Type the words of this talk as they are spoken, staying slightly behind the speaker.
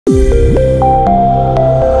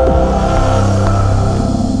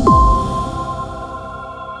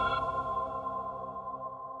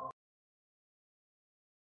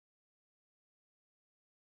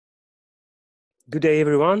Good day,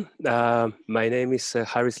 everyone. My name is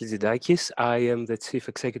Haris Lizidakis. I am the Chief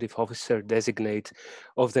Executive Officer Designate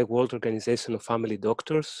of the World Organization of Family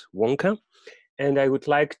Doctors, WONCA, and I would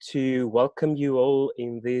like to welcome you all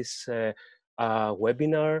in this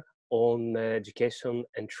webinar on education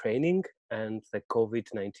and training and the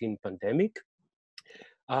COVID-19 pandemic.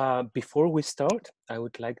 Before we start, I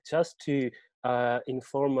would like just to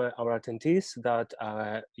inform our attendees that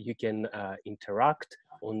you can interact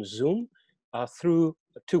on Zoom through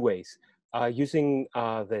two ways. Using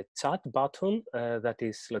the chat button that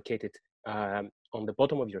is located on the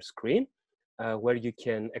bottom of your screen, where you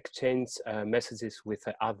can exchange messages with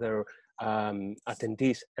other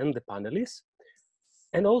attendees and the panelists,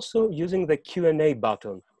 and also using the Q&A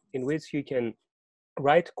button, in which you can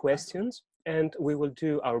write questions, and we will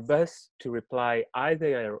do our best to reply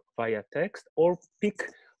either via text or pick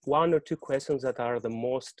one or two questions that are the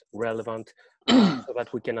most relevant so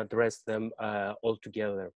that we can address them all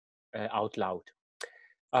together out loud.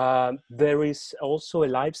 There is also a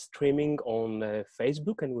live streaming on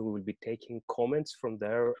Facebook, and we will be taking comments from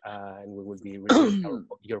there and we will be reading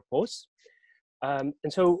your posts. And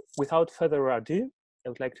so without further ado, I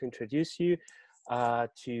would like to introduce you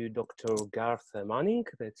to Dr. Garth Manning,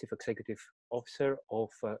 the Chief Executive Officer of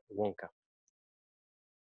WONCA.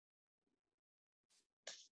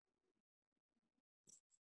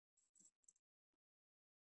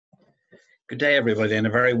 Good day, everybody, and a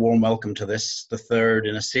very warm welcome to this, the third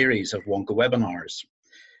in a series of WONCA webinars.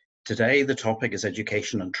 Today, the topic is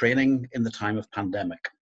education and training in the time of pandemic.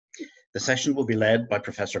 The session will be led by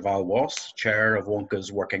Professor Val Wass, Chair of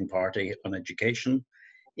WONCA's Working Party on Education,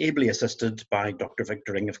 ably assisted by Dr.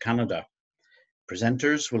 Victor Ng of Canada.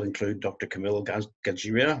 Presenters will include Dr. Camille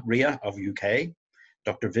Gajria of UK,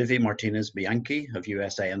 Dr. Vivi Martinez-Bianchi of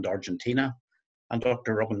USA and Argentina, and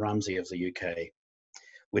Dr. Ramsay of the UK.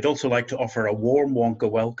 We'd also like to offer a warm WONCA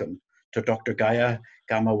welcome to Dr. Gaya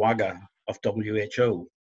Gamhewage of WHO,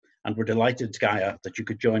 and we're delighted, Gaya, that you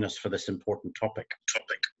could join us for this important topic.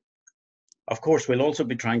 Of course, we'll also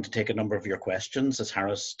be trying to take a number of your questions, as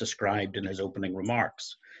Haris described in his opening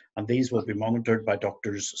remarks, and these will be monitored by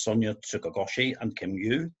Drs. Sonia Tsukagoshi and Kim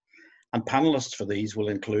Yu, and panelists for these will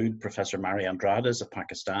include Professor Mary Andrades of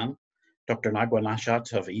Pakistan, Dr. Nagwa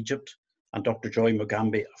Nashat of Egypt, and Dr. Joy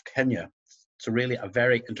Mugambi of Kenya. So really a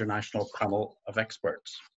very international panel of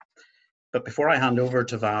experts. But before I hand over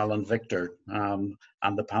to Val and Victor and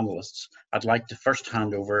the panelists, I'd like to first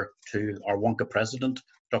hand over to our WONCA President,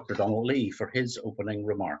 Dr. Donald Lee, for his opening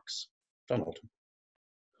remarks. Donald.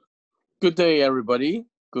 Good day, everybody.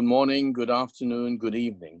 Good morning, good afternoon, good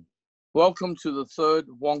evening. Welcome to the third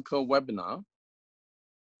WONCA webinar.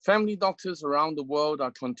 Family doctors around the world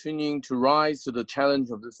are continuing to rise to the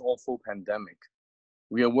challenge of this awful pandemic.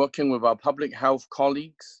 We are working with our public health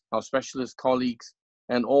colleagues, our specialist colleagues,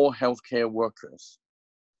 and all healthcare workers.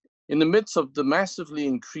 In the midst of the massively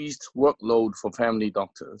increased workload for family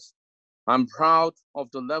doctors, I'm proud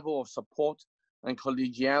of the level of support and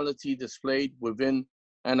collegiality displayed within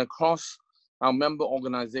and across our member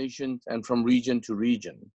organizations and from region to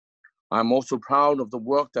region. I'm also proud of the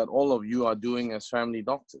work that all of you are doing as family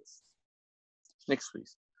doctors. Next,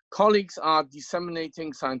 please. Colleagues are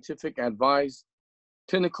disseminating scientific advice,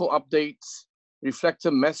 clinical updates,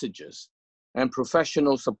 reflective messages, and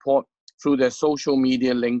professional support through their social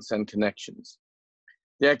media links and connections.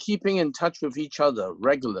 They are keeping in touch with each other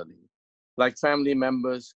regularly, like family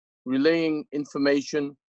members, relaying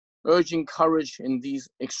information, urging courage in these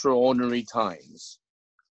extraordinary times.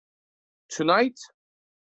 Tonight,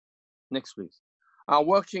 next please, our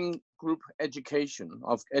working group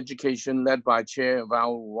of education led by Chair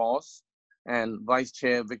Val Wass and Vice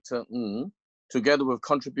Chair Victor Ng, together with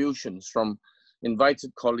contributions from invited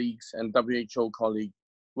colleagues and WHO colleagues,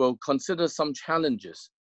 will consider some challenges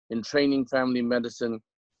in training family medicine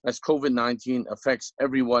as COVID-19 affects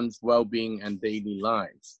everyone's well-being and daily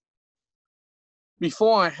lives.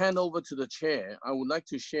 Before I hand over to the chair, I would like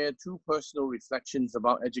to share two personal reflections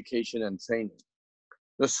about education and training.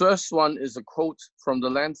 The first one is a quote from the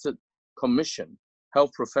Lancet Commission,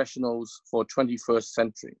 Health Professionals for 21st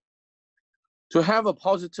Century. To have a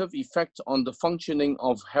positive effect on the functioning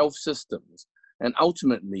of health systems and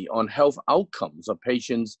ultimately on health outcomes of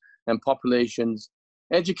patients and populations,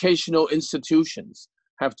 educational institutions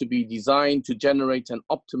have to be designed to generate an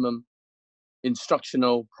optimum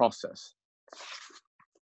instructional process.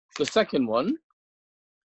 The second one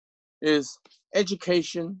is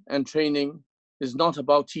education and training is not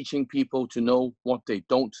about teaching people to know what they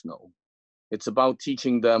don't know. It's about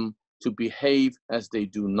teaching them to behave as they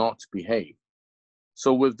do not behave.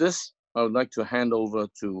 So with this, I would like to hand over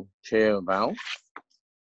to Chair Val.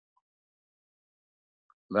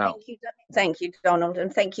 Val. Thank you, Donald,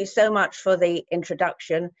 and thank you so much for the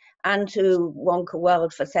introduction, and to WONCA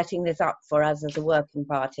World for setting this up for us as a working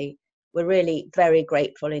party. We're really very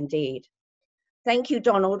grateful indeed. Thank you,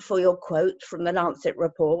 Donald, for your quote from the Lancet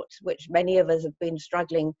report, which many of us have been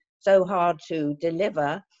struggling so hard to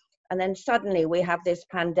deliver. And then suddenly we have this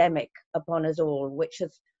pandemic upon us all, which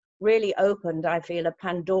has really opened, I feel, a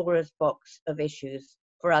Pandora's box of issues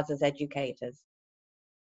for us as educators.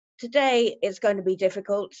 Today, it's going to be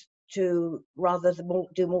difficult to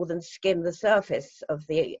do more than skim the surface of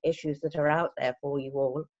the issues that are out there for you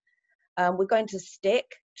all. We're going to stick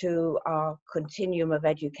to our continuum of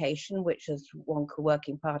education, which as WONCA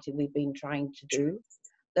Working Party we've been trying to do.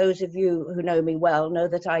 Those of you who know me well know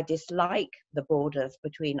that I dislike the borders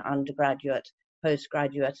between undergraduate,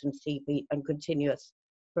 postgraduate and CP and continuous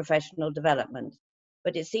professional development,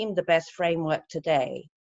 but it seemed the best framework today.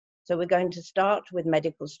 So we're going to start with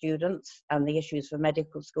medical students and the issues for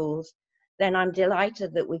medical schools. Then I'm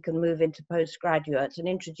delighted that we can move into postgraduate and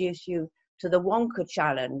introduce you to the WONCA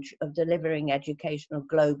challenge of delivering educational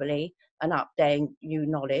globally and updating new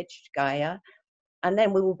knowledge, Gaya. And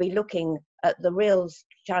then we will be looking at the real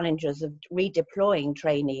challenges of redeploying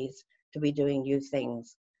trainees to be doing new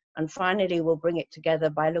things. And finally, we'll bring it together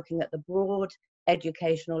by looking at the broad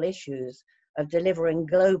educational issues of delivering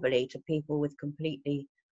globally to people with completely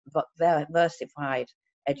diversified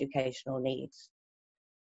educational needs.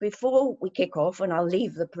 Before we kick off, and I'll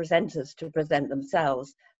leave the presenters to present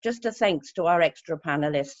themselves, just a thanks to our extra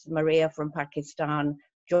panelists, Maria from Pakistan,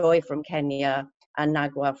 Joy from Kenya, and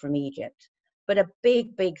Nagwa from Egypt. But a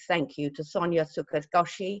big, big thank you to Sonia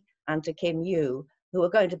Sukagoshi and to Kim Yu, who are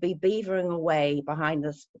going to be beavering away behind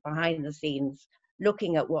the scenes,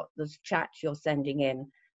 looking at what the chat you're sending in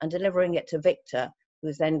and delivering it to Victor,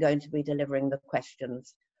 who's then going to be delivering the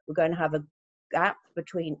questions. We're going to have a gap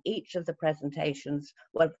between each of the presentations,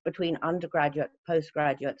 well, between undergraduate,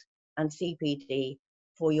 postgraduate, and CPD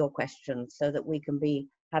for your questions, so that we can be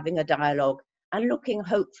having a dialogue and looking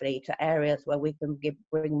hopefully to areas where we can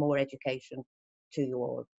bring more education to you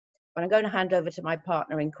all. But I'm going to hand over to my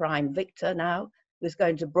partner in crime, Victor, now, who's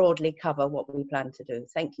going to broadly cover what we plan to do.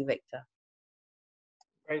 Thank you, Victor.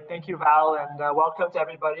 Great, thank you, Val, and welcome to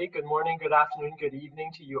everybody. Good morning, good afternoon, good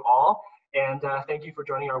evening to you all, and thank you for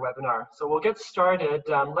joining our webinar. So we'll get started.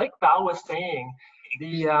 Like Val was saying,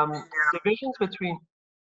 the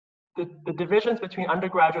divisions between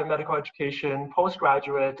undergraduate medical education,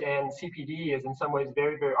 postgraduate, and CPD is in some ways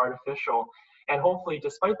very, very artificial. And hopefully,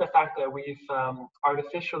 despite the fact that we've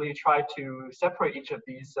artificially tried to separate each of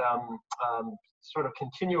these sort of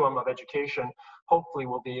continuum of education, hopefully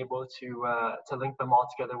we'll be able to link them all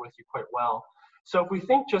together with you quite well. So if we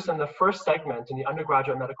think just in the first segment, in the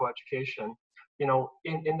undergraduate medical education, you know,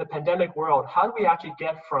 in the pandemic world, how do we actually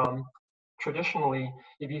get from traditionally,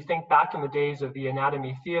 if you think back in the days of the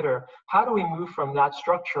anatomy theater, how do we move from that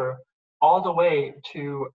structure all the way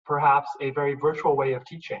to perhaps a very virtual way of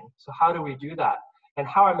teaching? So how do we do that? And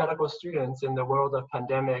how are medical students in the world of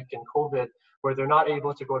pandemic and COVID, where they're not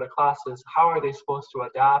able to go to classes, how are they supposed to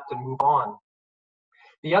adapt and move on?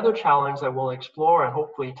 The other challenge that we'll explore and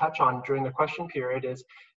hopefully touch on during the question period is,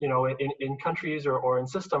 you know, in countries or in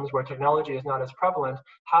systems where technology is not as prevalent,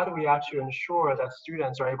 how do we actually ensure that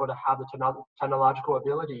students are able to have the technological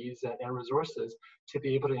abilities and resources to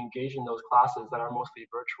be able to engage in those classes that are mostly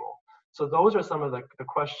virtual? So those are some of the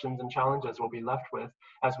questions and challenges we'll be left with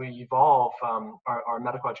as we evolve our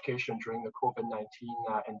medical education during the COVID-19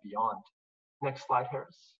 and beyond. Next slide,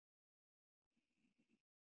 Harris.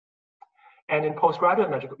 And in postgraduate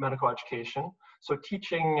medical education, so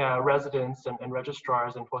teaching residents and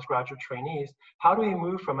registrars and postgraduate trainees, how do we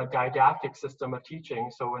move from a didactic system of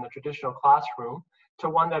teaching, so in a traditional classroom, to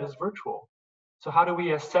one that is virtual? So how do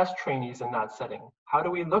we assess trainees in that setting? How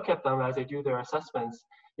do we look at them as they do their assessments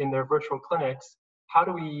in their virtual clinics? How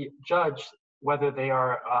do we judge whether they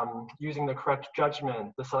are using the correct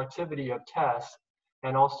judgment, the selectivity of tests,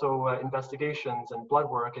 and also investigations and blood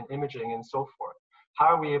work and imaging and so forth? How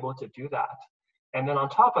are we able to do that? And then on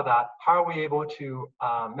top of that, how are we able to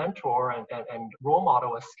mentor and role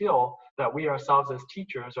model a skill that we ourselves as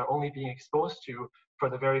teachers are only being exposed to for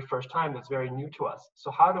the very first time that's very new to us? So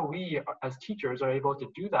how do we as teachers are able to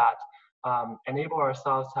do that, enable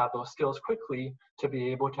ourselves to have those skills quickly to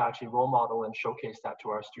be able to actually role model and showcase that to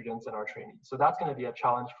our students and our trainees? So that's going to be a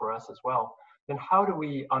challenge for us as well. Then how do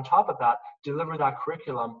we, on top of that, deliver that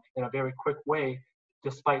curriculum in a very quick way,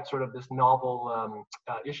 despite sort of this novel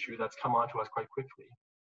issue that's come onto us quite quickly?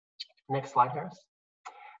 Next slide, Harris.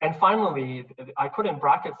 And finally, I put in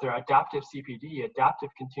brackets there, adaptive CPD, adaptive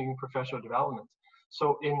continuing professional development.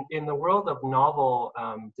 So in the world of novel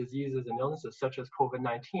diseases and illnesses such as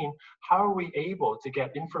COVID-19, how are we able to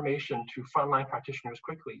get information to frontline practitioners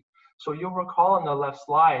quickly? So you'll recall on the left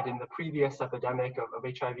slide, in the previous epidemic of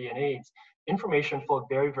HIV and AIDS, information flowed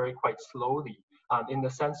very, very quite slowly, in the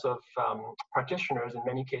sense of practitioners in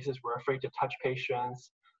many cases were afraid to touch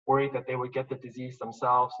patients, worried that they would get the disease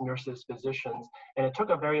themselves, nurses, physicians, and it took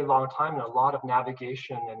a very long time and a lot of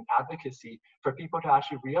navigation and advocacy for people to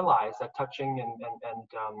actually realize that touching and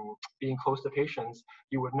being close to patients,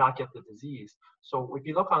 you would not get the disease. So if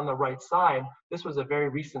you look on the right side, this was a very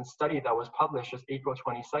recent study that was published just April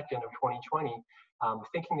 22nd of 2020,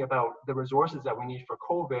 thinking about the resources that we need for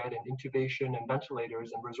COVID and intubation and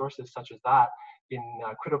ventilators and resources such as that in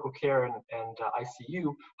critical care and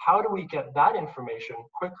ICU. How do we get that information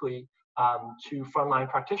quickly to frontline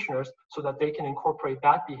practitioners so that they can incorporate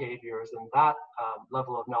that behaviors and that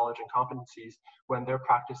level of knowledge and competencies when they're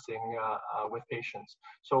practicing with patients?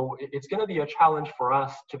 So it's going to be a challenge for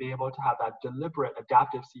us to be able to have that deliberate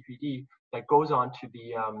adaptive CPD that goes on to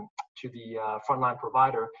the frontline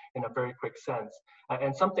provider in a very quick sense.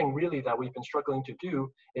 And something really that we've been struggling to do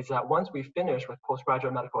is that once we finish with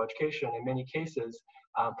postgraduate medical education, in many cases,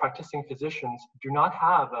 practicing physicians do not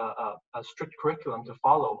have a strict curriculum to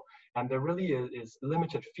follow. And there really is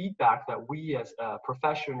limited feedback that we as a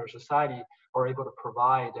profession or society are able to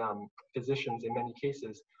provide physicians in many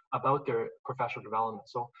cases about their professional development.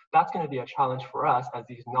 So that's going to be a challenge for us as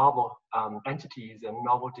these novel entities and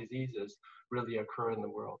novel diseases really occur in the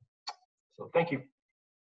world. So thank you.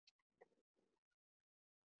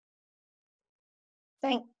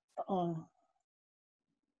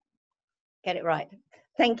 Get it right.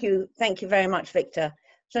 Thank you very much, Victor.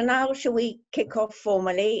 So now shall we kick off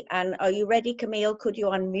formally? And are you ready, Camille? Could you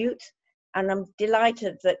unmute? And I'm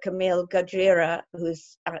delighted that Camille Gajria,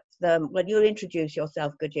 who's at well, you'll introduce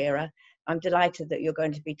yourself, Gajria. I'm delighted that you're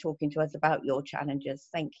going to be talking to us about your challenges.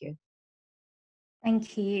 Thank you.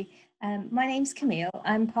 Thank you. My name's Camille.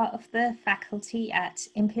 I'm part of the faculty at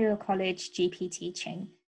Imperial College GP Teaching.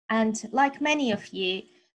 And like many of you,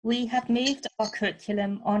 we have moved our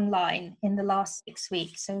curriculum online in the last 6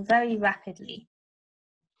 weeks, so very rapidly.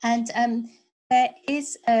 And there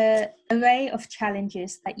is an array of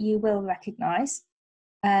challenges that you will recognise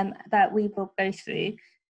that we will go through.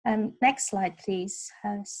 Next slide, please,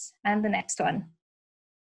 and the next one.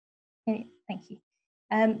 Thank you.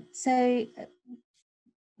 So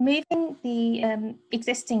moving the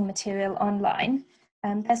existing material online,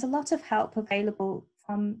 there's a lot of help available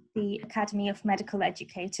from the Academy of Medical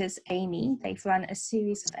Educators, AME. They've run a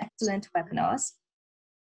series of excellent webinars.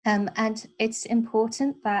 And it's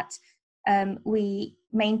important that we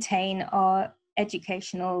maintain our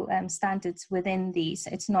educational standards within these.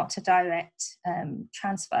 It's not a direct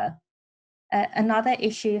transfer. Another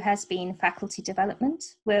issue has been faculty development.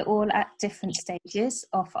 We're all at different stages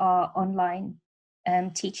of our online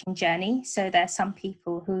teaching journey. So there's some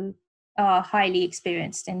people who are highly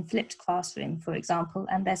experienced in flipped classroom, for example,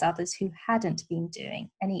 and there's others who hadn't been doing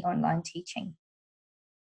any online teaching.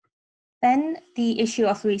 Then the issue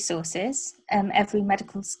of resources. Every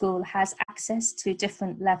medical school has access to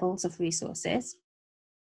different levels of resources.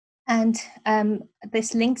 And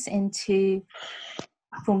this links into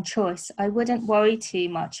platform choice. I wouldn't worry too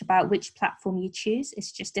much about which platform you choose.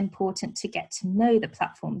 It's just important to get to know the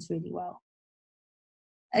platforms really well.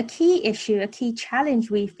 A key issue, a key challenge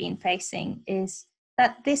we've been facing is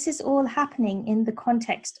that this is all happening in the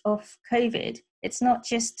context of COVID. It's not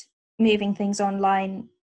just moving things online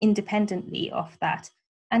independently of that.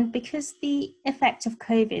 And because the effect of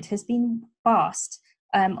COVID has been vast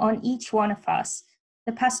on each one of us,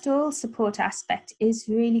 the pastoral support aspect is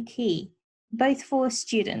really key, both for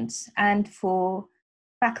students and for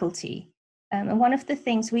faculty. And one of the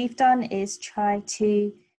things we've done is try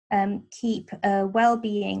to keep a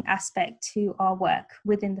well-being aspect to our work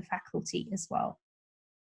within the faculty as well.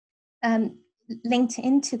 Linked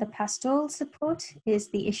into the pastoral support is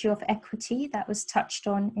the issue of equity that was touched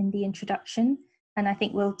on in the introduction, and I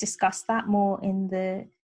think we'll discuss that more in the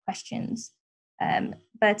questions.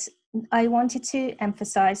 But I wanted to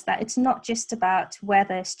emphasize that it's not just about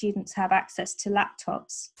whether students have access to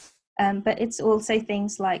laptops, but it's also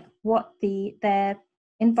things like what their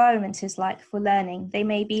environment is like for learning. They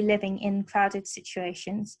may be living in crowded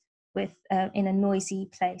situations with in a noisy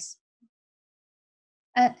place.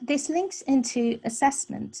 This links into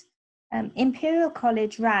assessment. Imperial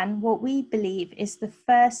College ran what we believe is the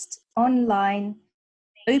first online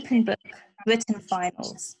open book written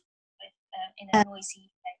finals in a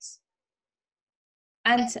noisy place.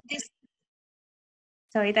 And this,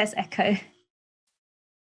 sorry, there's echo.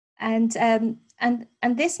 And And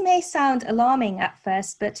this may sound alarming at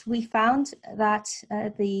first, but we found that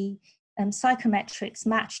the psychometrics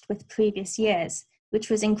matched with previous years, which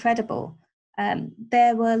was incredible.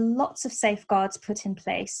 There were lots of safeguards put in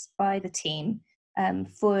place by the team.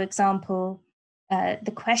 For example,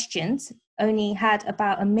 the questions only had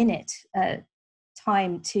about a minute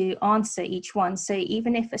time to answer each one. So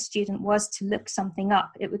even if a student was to look something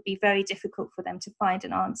up, it would be very difficult for them to find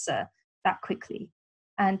an answer that quickly.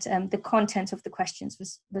 And the content of the questions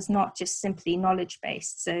was not just simply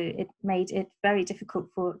knowledge-based, so it made it very difficult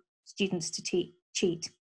for students to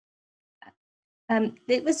cheat.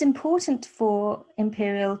 It was important for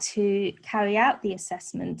Imperial to carry out the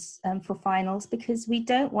assessments for finals because we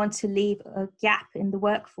don't want to leave a gap in the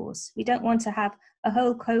workforce. We don't want to have a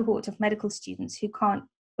whole cohort of medical students who can't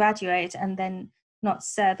graduate and then not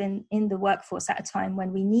serve in the workforce at a time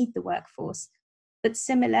when we need the workforce. But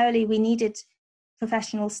similarly, we needed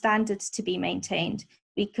professional standards to be maintained.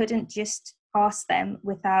 We couldn't just pass them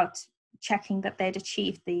without checking that they'd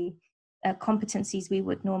achieved the competencies we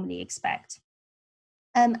would normally expect.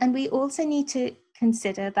 And we also need to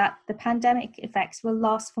consider that the pandemic effects will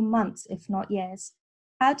last for months, if not years.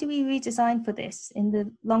 How do we redesign for this in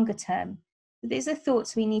the longer term? These are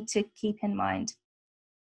thoughts we need to keep in mind.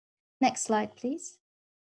 Next slide, please.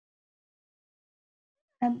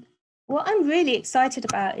 What I'm really excited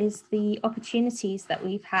about is the opportunities that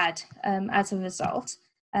we've had as a result.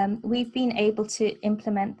 We've been able to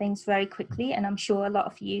implement things very quickly, and I'm sure a lot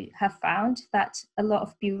of you have found that a lot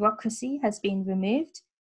of bureaucracy has been removed.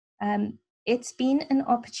 It's been an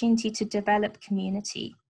opportunity to develop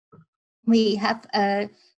community. We have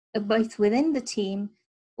both within the team,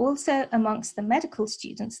 also amongst the medical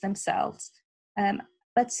students themselves,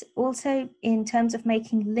 but also in terms of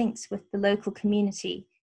making links with the local community.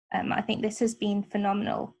 I think this has been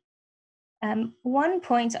phenomenal. One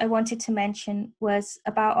point I wanted to mention was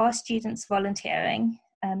about our students volunteering.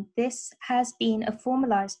 This has been a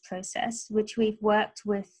formalized process, which we've worked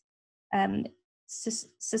with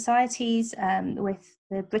societies, with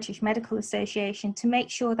the British Medical Association to make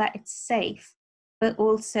sure that it's safe, but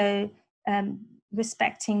also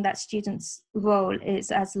respecting that students' role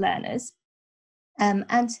is as learners.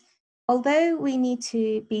 And although we need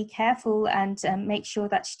to be careful and make sure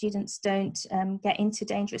that students don't get into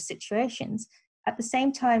dangerous situations, at the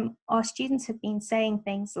same time, our students have been saying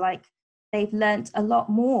things like they've learned a lot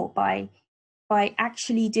more by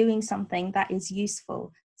actually doing something that is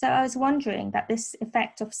useful. So I was wondering that this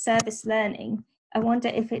effect of service learning, I wonder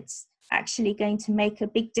if it's actually going to make a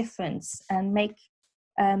big difference and make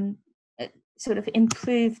sort of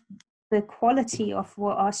improve the quality of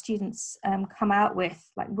what our students come out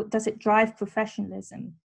with. Like, does it drive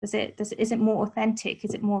professionalism? Is it more authentic?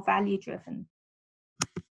 Is it more value driven?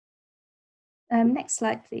 Next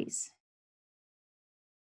slide, please.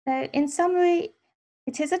 So in summary,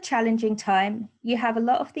 it is a challenging time. You have a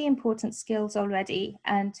lot of the important skills already,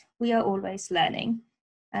 and we are always learning.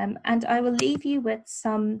 And I will leave you with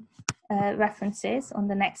some references on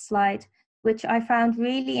the next slide, which I found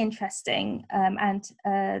really interesting, and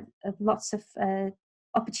lots of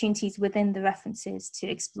opportunities within the references to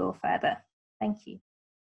explore further. Thank you.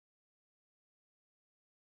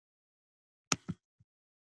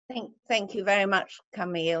 Thank you very much,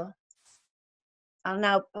 Camille. And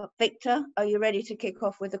now, Victor, are you ready to kick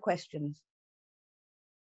off with the questions?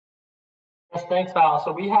 Yes, thanks, Val.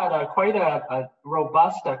 So we had quite a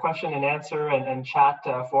robust question and answer and chat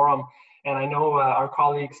forum. And I know our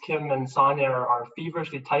colleagues Kim and Sonia are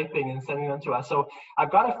feverishly typing and sending them to us. So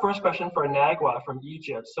I've got a first question for Nagwa from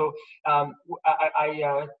Egypt. So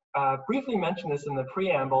I briefly mentioned this in the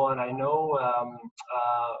preamble, and I know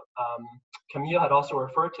Camille had also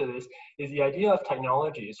referred to this, is the idea of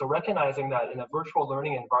technology. So recognizing that in a virtual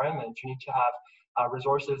learning environment, you need to have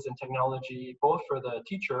resources and technology, both for the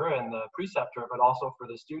teacher and the preceptor, but also for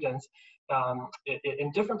the students.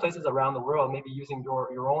 In different places around the world, maybe using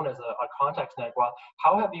your own as a context, Nagwa,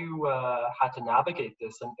 how have you had to navigate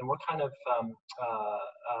this, and what kind of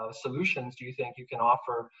solutions do you think you can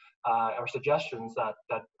offer, or suggestions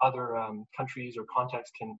that other countries or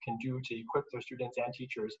contexts can do to equip their students and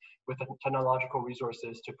teachers with the technological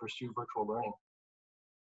resources to pursue virtual learning?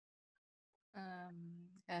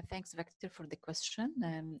 Thanks, Victor, for the question.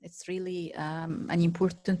 It's really an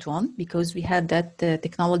important one, because we have that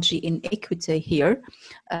technology inequity here,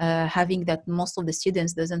 having that most of the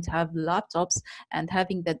students doesn't have laptops, and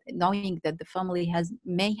having that, knowing that the family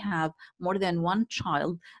may have more than one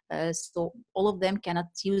child, so all of them cannot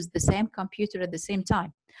use the same computer at the same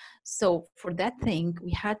time. So for that thing,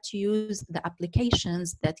 we had to use the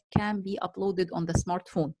applications that can be uploaded on the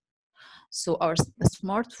smartphone. So the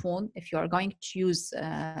smartphone, if you are going to use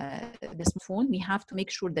the smartphone, we have to make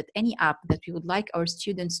sure that any app that we would like our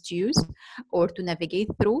students to use or to navigate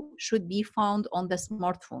through should be found on the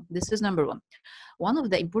smartphone. This is number one. One of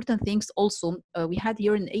the important things also, we had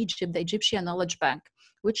here in Egypt, the Egyptian Knowledge Bank,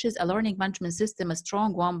 which is a learning management system, a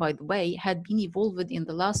strong one, by the way, had been evolved in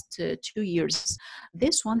the last 2 years.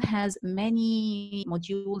 This one has many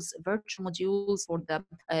modules, virtual modules for the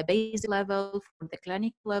basic level, for the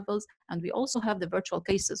clinical levels, and we also have the virtual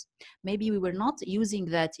cases. Maybe we were not using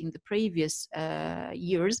that in the previous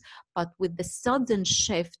years, but with the sudden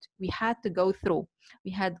shift we had to go through,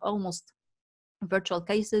 we had almost virtual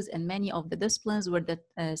cases in many of the disciplines where the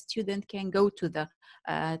student can go to the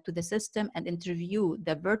system and interview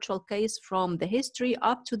the virtual case from the history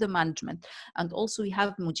up to the management. And also we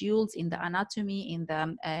have modules in the anatomy, in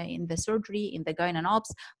the surgery, in the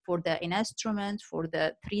gyne-ops, for the instrument, for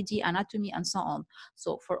the 3D anatomy, and so on.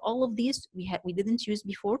 So for all of these, we didn't use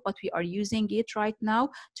before, but we are using it right now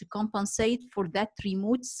to compensate for that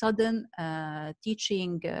remote sudden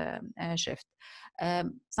teaching shift.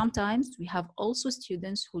 Sometimes we have also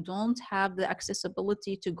students who don't have the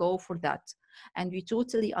accessibility to go for that. And we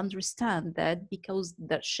totally understand that, because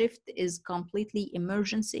the shift is completely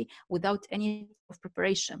emergency without any of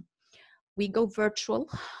preparation. We go virtual,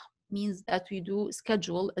 means that we do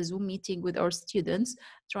schedule a Zoom meeting with our students,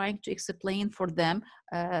 trying to explain for them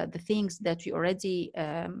the things that we already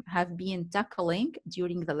have been tackling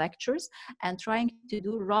during the lectures, and trying to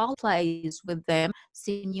do role plays with them,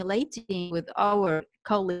 simulating with our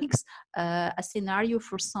colleagues a scenario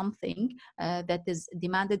for something that is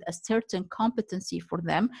demanded a certain competency for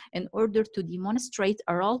them, in order to demonstrate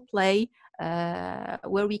a role play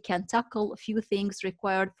where we can tackle a few things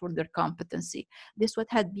required for their competency. This is what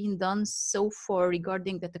had been done so far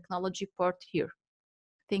regarding the technology part here.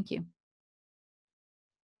 Thank you.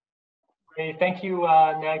 Great, thank you,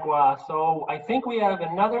 Negwa. So I think we have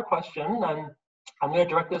another question, and I'm going to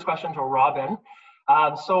direct this question to Robin.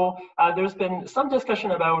 There's been some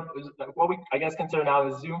discussion about what we, I guess, consider now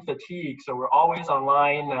as Zoom fatigue. So we're always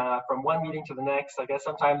online from one meeting to the next. I guess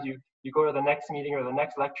sometimes you go to the next meeting or the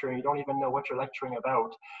next lecture and you don't even know what you're lecturing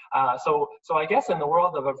about. So I guess in the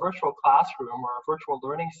world of a virtual classroom or a virtual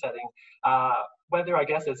learning setting, whether I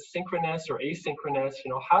guess it's synchronous or asynchronous,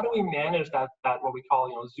 how do we manage that what we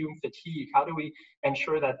call Zoom fatigue? How do we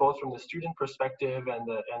ensure that both from the student perspective and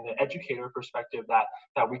the educator perspective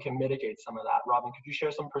that we can mitigate some of that? Robin, could you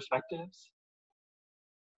share some perspectives?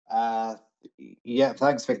 Yeah,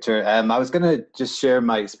 thanks, Victor. I was going to just share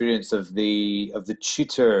my experience of the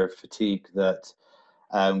tutor fatigue that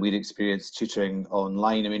we'd experienced tutoring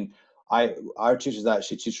online. I mean, our tutors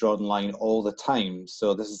actually tutor online all the time,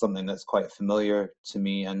 so this is something that's quite familiar to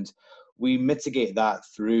me, and we mitigate that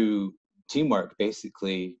through teamwork.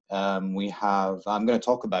 Basically, I'm going to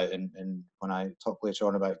talk about when I talk later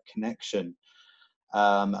on about connection.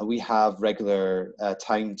 We have regular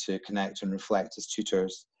time to connect and reflect as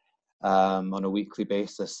tutors on a weekly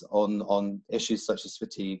basis on issues such as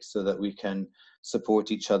fatigue, so that we can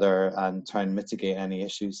support each other and try and mitigate any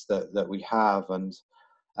issues that we have. And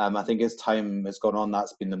I think as time has gone on,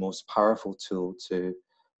 that's been the most powerful tool to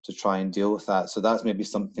try and deal with that. So that's maybe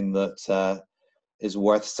something that is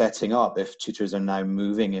worth setting up if tutors are now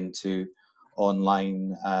moving into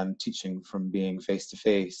online teaching from being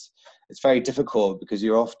face-to-face. It's very difficult because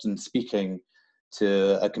you're often speaking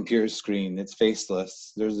to a computer screen. It's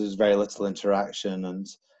faceless. There's very little interaction, and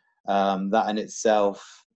that in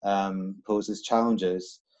itself poses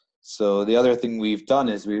challenges. So the other thing we've done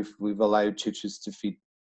is we've allowed tutors to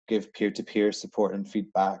give peer-to-peer support and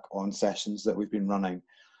feedback on sessions that we've been running,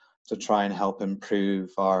 to try and help improve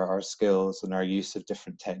our skills and our use of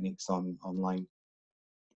different techniques online.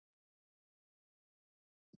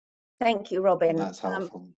 Thank you, Robin. That's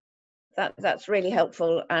helpful. That's really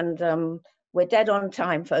helpful, and we're dead on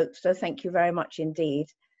time, folks, so thank you very much indeed.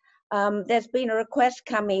 There's been a request,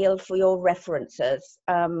 Camille, for your references,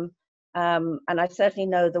 and I certainly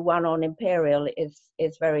know the one on Imperial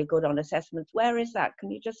is very good on assessments. Where is that?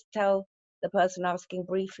 Can you just tell the person asking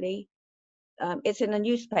briefly? It's in a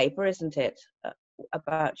newspaper, isn't it,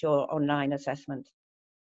 about your online assessment?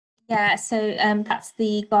 Yeah, so that's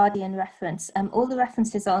the Guardian reference. All the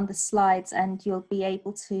references are on the slides, and you'll be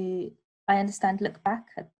able to, I understand, look back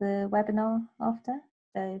at the webinar after.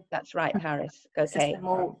 So that's right, Harris. Okay.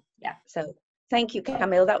 Yeah. So thank you,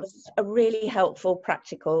 Camille. That was a really helpful,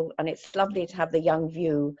 practical, and it's lovely to have the young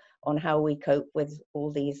view on how we cope with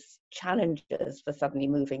all these challenges for suddenly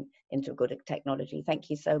moving into good technology. Thank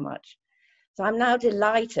you so much. So I'm now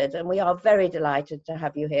delighted, and we are very delighted to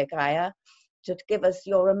have you here, Gaya. to give us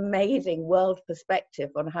your amazing world perspective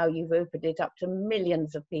on how you've opened it up to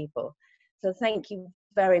millions of people. So thank you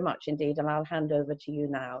very much indeed, and I'll hand over to you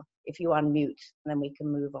now, if you unmute, and then we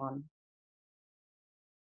can move on.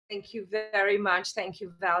 Thank you very much. Thank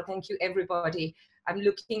you, Val. Thank you, everybody. I'm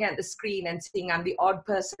looking at the screen and seeing I'm the odd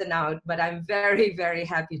person out, but I'm very, very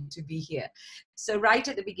happy to be here. So right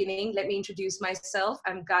at the beginning, let me introduce myself.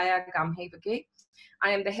 I'm Gaya Gamhewage.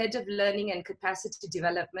 I am the head of learning and capacity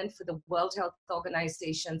development for the World Health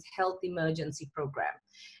Organization's Health Emergency Program.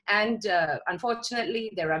 And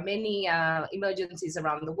unfortunately, there are many emergencies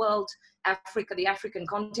around the world. Africa, the African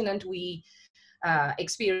continent, we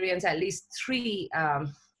experience at least 3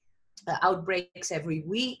 outbreaks every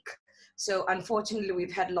week. So unfortunately,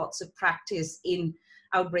 we've had lots of practice in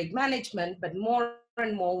outbreak management, but more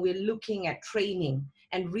and more we're looking at training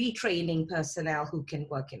and retraining personnel who can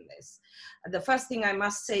work in this. The first thing I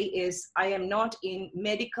must say is I am not in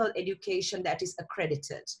medical education that is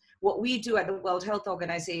accredited. What we do at the World Health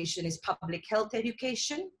Organization is public health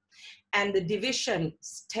education, and the division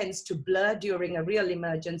tends to blur during a real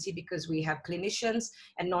emergency because we have clinicians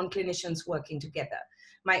and non-clinicians working together.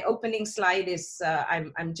 My opening slide is,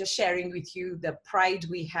 I'm just sharing with you the pride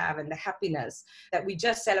we have and the happiness that we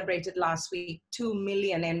just celebrated last week, 2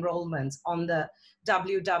 million enrollments on the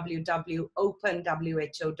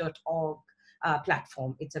www.openwho.org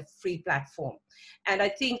platform. It's a free platform. And I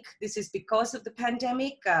think this is because of the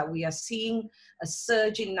pandemic. We are seeing a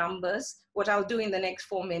surge in numbers. What I'll do in the next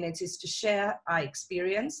 4 minutes is to share our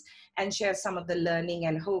experience and share some of the learning,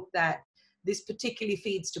 and hope that this particularly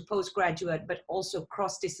feeds to postgraduate, but also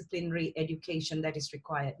cross-disciplinary education that is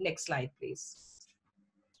required. Next slide, please.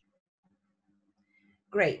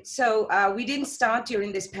 Great. So we didn't start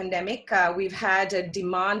during this pandemic. We've had a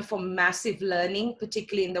demand for massive learning,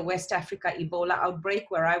 particularly in the West Africa Ebola outbreak,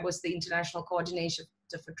 where I was the international coordinator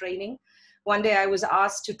for training. One day I was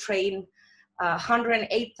asked to train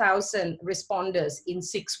 108,000 responders in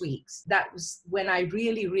 6 weeks. That was when I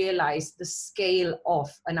really realized the scale of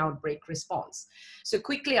an outbreak response. So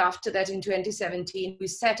quickly after that, in 2017, we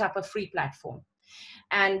set up a free platform.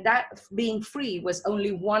 And that being free was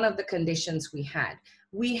only one of the conditions we had.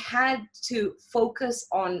 We had to focus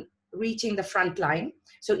on reaching the front line.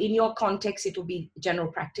 So in your context, it will be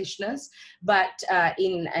general practitioners, but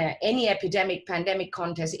in any epidemic, pandemic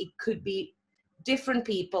context, it could be different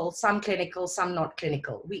people, some clinical, some not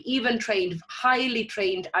clinical. We even trained highly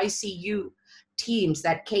trained ICU teams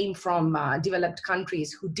that came from developed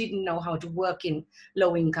countries who didn't know how to work in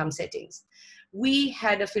low income settings. We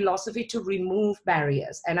had a philosophy to remove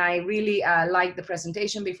barriers. And I really liked the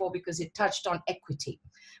presentation before because it touched on equity.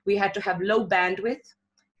 We had to have low bandwidth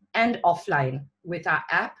and offline with our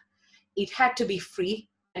app. It had to be free,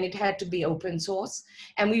 and it had to be open source.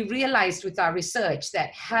 And we realized with our research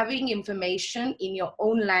that having information in your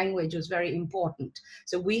own language was very important.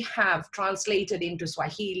 So we have translated into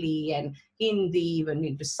Swahili and Hindi, even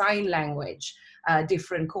into sign language,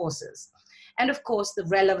 different courses. And of course, the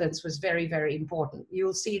relevance was very, very important.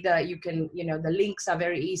 You'll see that the links are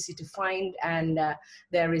very easy to find, and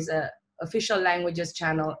there is a official languages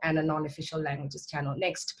channel and a non-official languages channel.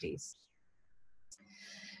 Next, please.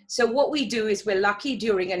 So what we do is we're lucky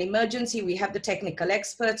during an emergency, we have the technical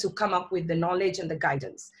experts who come up with the knowledge and the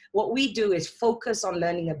guidance. What we do is focus on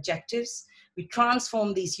learning objectives. We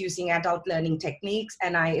transform these using adult learning techniques.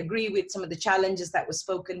 And I agree with some of the challenges that were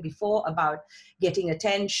spoken before about getting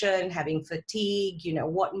attention, having fatigue,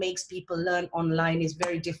 what makes people learn online is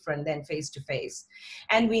very different than face-to-face.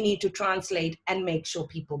 And we need to translate and make sure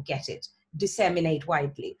people get it, disseminate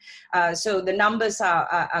widely. So the numbers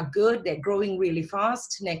are good. They're growing really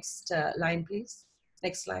fast. Next line, please.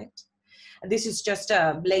 Next slide. This is just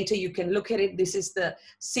later you can look at it. This is the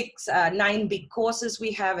 9 big courses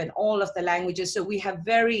we have in all of the languages. So we have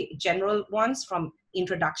very general ones, from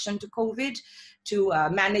introduction to COVID to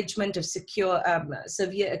management of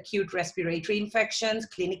severe acute respiratory infections,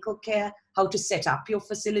 clinical care, how to set up your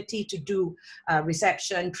facility to do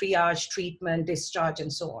reception, triage, treatment, discharge,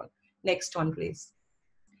 and so on. Next one, please.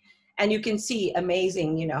 And you can see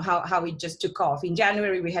amazing, how it just took off. In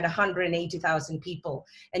January, we had 180,000 people.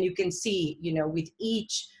 And you can see, with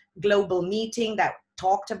each global meeting that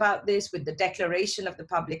talked about this, with the declaration of the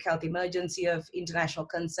public health emergency of international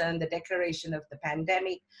concern, the declaration of the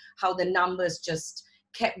pandemic, how the numbers just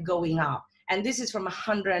kept going up. And this is from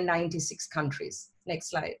 196 countries. Next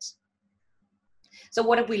slide. So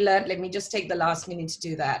what have we learned? Let me just take the last minute to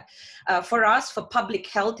do that. For us, for public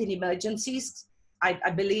health in emergencies,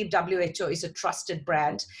 I believe WHO is a trusted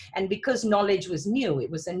brand. And because knowledge was new,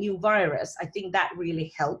 it was a new virus, I think that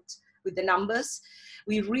really helped with the numbers.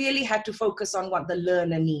 We really had to focus on what the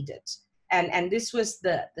learner needed. And this was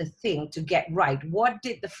the thing to get right. What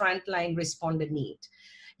did the frontline responder need?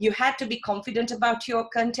 You had to be confident about your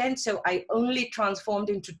content. So I only transformed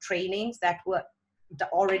into trainings that were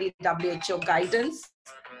already WHO guidance.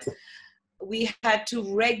 We had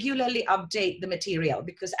to regularly update the material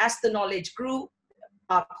because as the knowledge grew,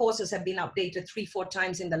 our courses have been updated 3-4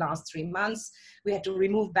 times in the last 3 months. We had to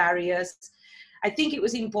remove barriers. I think it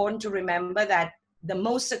was important to remember that the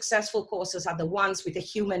most successful courses are the ones with a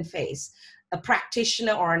human face, a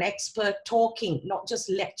practitioner or an expert talking, not just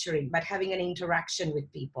lecturing, but having an interaction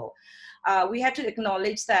with people. We had to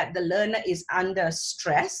acknowledge that the learner is under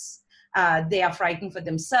stress. They are frightened for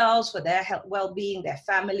themselves, for their health, well-being, their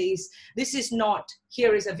families. This is not,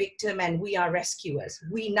 here is a victim and we are rescuers.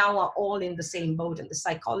 We now are all in the same boat, and the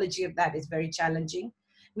psychology of that is very challenging.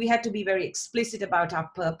 We had to be very explicit about our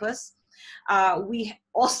purpose. We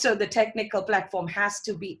also, the technical platform has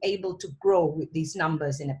to be able to grow with these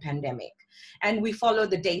numbers in a pandemic. And we follow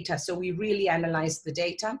the data, so we really analyze the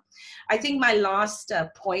data. I think my last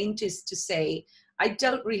point is to say, I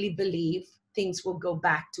don't really believe things will go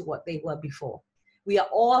back to what they were before. We are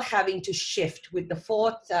all having to shift with the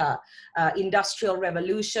fourth industrial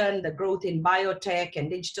revolution, the growth in biotech and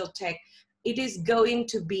digital tech. It is going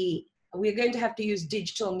to be, we're going to have to use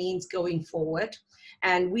digital means going forward.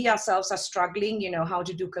 And we ourselves are struggling, you know, how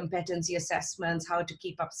to do competency assessments, how to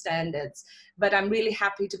keep up standards. But I'm really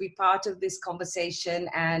happy to be part of this conversation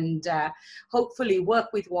and hopefully work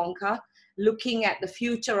with WONCA, looking at the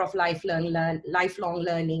future of lifelong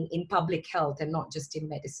learning in public health and not just in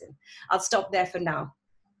medicine. I'll stop there for now.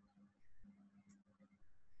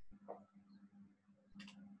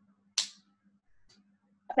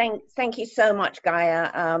 Thank you so much, Gaya.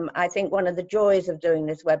 I think one of the joys of doing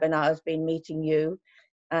this webinar has been meeting you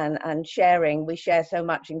and sharing. We share so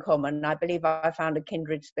much in common. I believe I found a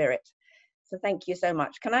kindred spirit. So thank you so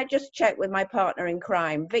much. Can I just check with my partner in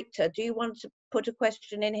crime? Victor, do you want to put a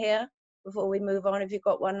question in here before we move on? Have you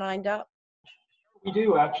got one lined up? We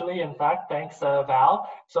do, actually. In fact, thanks, Val.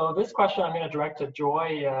 So this question I'm going to direct to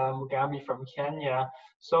Joy Mugambi from Kenya.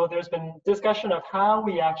 So there's been discussion of how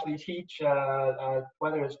we actually teach,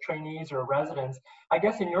 whether it's trainees or residents. I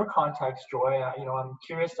guess in your context, Joy, you know, I'm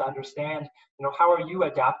curious to understand, you know, how are you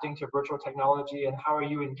adapting to virtual technology and how are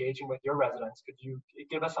you engaging with your residents? Could you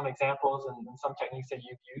give us some examples and some techniques that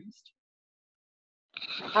you've used?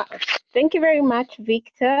 Thank you very much,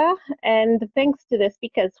 Victor, and thanks to the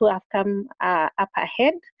speakers who have come up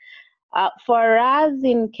ahead. For us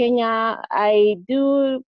in Kenya, I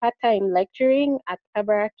do part-time lecturing at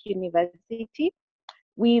Kabarak University.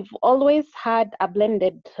 We've always had a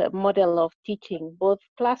blended model of teaching, both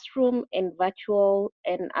classroom and virtual,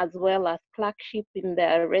 and as well as clerkship in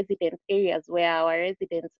the resident areas where our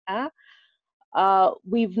residents are.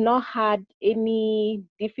 We've not had any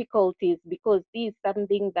difficulties because this is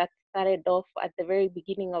something that started off at the very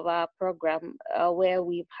beginning of our program, where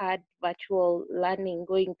we've had virtual learning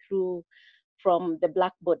going through from the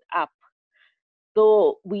Blackboard app.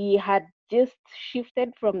 So we had just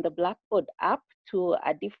shifted from the Blackboard app to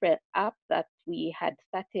a different app that we had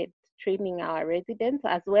started training our residents,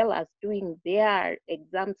 as well as doing their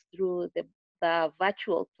exams through the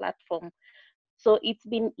virtual platform. So it's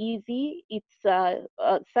been easy. It's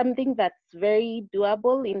something that's very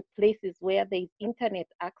doable in places where there's internet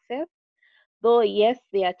access. Though, yes,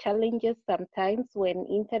 there are challenges sometimes when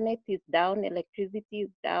internet is down, electricity is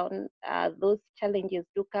down, those challenges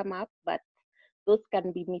do come up, but those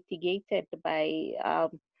can be mitigated by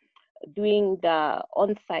doing the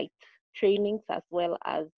on-site trainings as well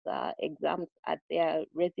as exams at their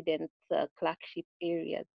resident clerkship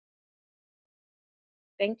areas.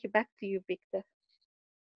 Thank you. Back to you, Victor.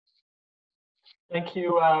 Thank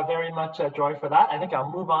you very much, Joy, for that. I think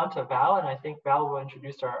I'll move on to Val, and I think Val will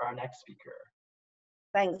introduce our next speaker.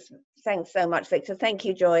 Thanks so much, Victor. Thank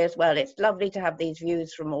you, Joy, as well. It's lovely to have these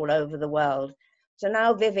views from all over the world. So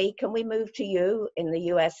now, Vivi, can we move to you in the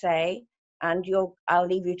USA? And I'll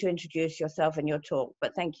leave you to introduce yourself and your talk,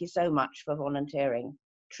 but thank you so much for volunteering.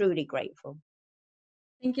 Truly grateful.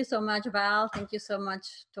 Thank you so much, Val. Thank you so much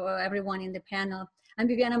to everyone in the panel. I'm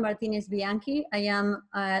Viviana Martinez-Bianchi. I am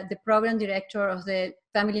the program director of the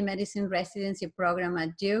Family Medicine Residency Program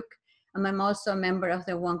at Duke, and I'm also a member of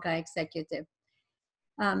the WONCA executive.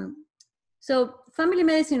 So family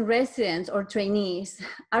medicine residents or trainees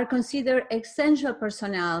are considered essential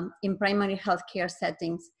personnel in primary healthcare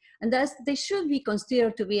settings, and thus they should be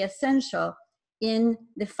considered to be essential in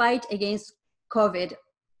the fight against COVID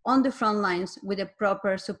on the front lines with a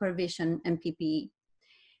proper supervision and PPE.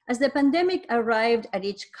 As the pandemic arrived at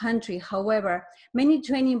each country, however, many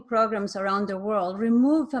training programs around the world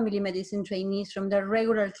removed family medicine trainees from their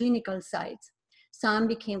regular clinical sites. Some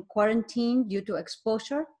became quarantined due to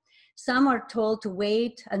exposure. Some are told to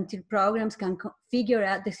wait until programs can figure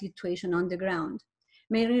out the situation on the ground.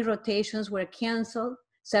 Many rotations were canceled.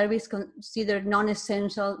 Service considered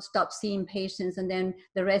non-essential, stopped seeing patients, and then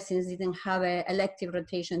the residents didn't have an elective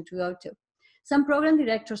rotation to go to. Some program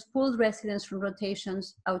directors pulled residents from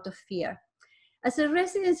rotations out of fear. As a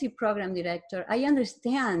residency program director, I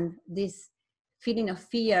understand this feeling of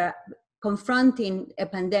fear confronting a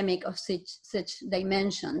pandemic of such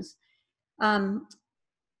dimensions. And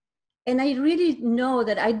I really know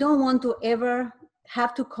that I don't want to ever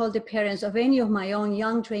have to call the parents of any of my own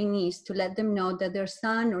young trainees to let them know that their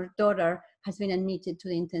son or daughter has been admitted to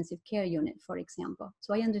the intensive care unit, for example.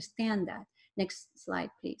 So I understand that. Next slide,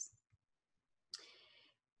 please.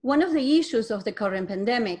 One of the issues of the current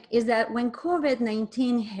pandemic is that when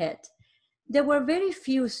COVID-19 hit, there were very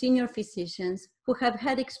few senior physicians who have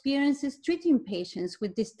had experiences treating patients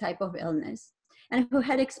with this type of illness and who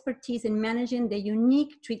had expertise in managing the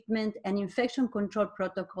unique treatment and infection control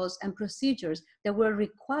protocols and procedures that were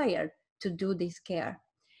required to do this care.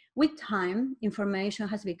 With time, information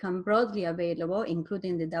has become broadly available,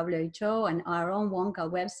 including the WHO and our own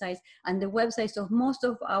WONCA websites and the websites of most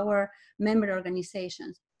of our member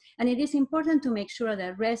organizations. And it is important to make sure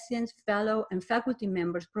that residents, fellow, and faculty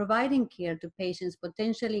members providing care to patients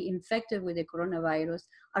potentially infected with the coronavirus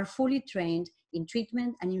are fully trained in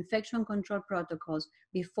treatment and infection control protocols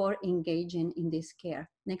before engaging in this care.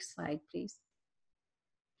 Next slide, please.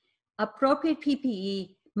 Appropriate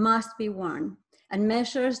PPE must be worn, and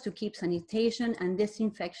measures to keep sanitation and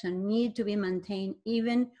disinfection need to be maintained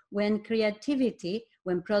even when creativity,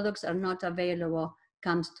 when products are not available,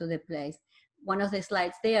 comes to the place. One of the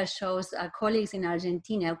slides there shows colleagues in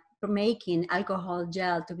Argentina making alcohol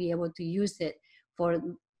gel to be able to use it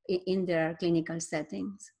in their clinical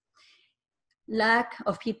settings. Lack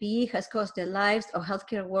of PPE has cost the lives of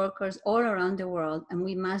healthcare workers all around the world, and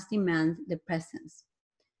we must demand the presence.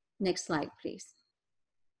 Next slide, please.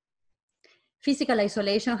 Physical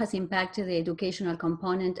isolation has impacted the educational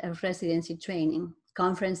component of residency training.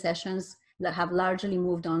 Conference sessions have largely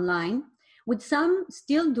moved online, with some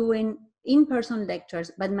still doing in-person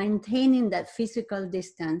lectures, but maintaining that physical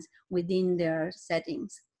distance within their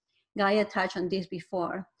settings. Gaya touched on this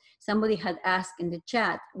before. Somebody had asked in the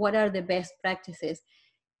chat, what are the best practices?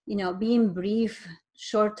 You know, being brief,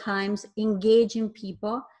 short times, engaging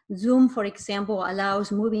people. Zoom, for example,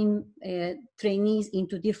 allows moving trainees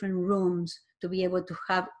into different rooms to be able to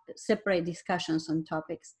have separate discussions on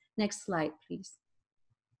topics. Next slide, please.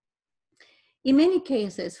 In many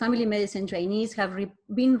cases, family medicine trainees have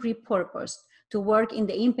been repurposed to work in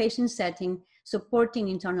the inpatient setting, supporting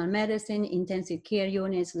internal medicine, intensive care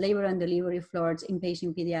units, labor and delivery floors,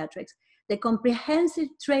 inpatient pediatrics. The comprehensive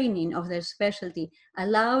training of their specialty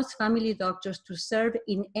allows family doctors to serve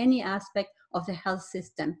in any aspect of the health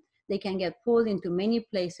system. They can get pulled into many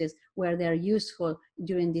places where they're useful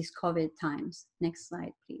during these COVID times. Next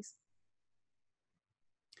slide, please.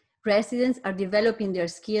 Residents are developing their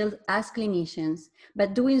skills as clinicians,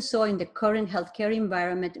 but doing so in the current healthcare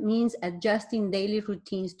environment means adjusting daily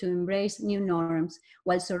routines to embrace new norms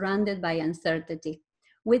while surrounded by uncertainty.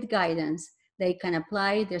 With guidance, they can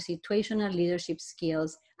apply their situational leadership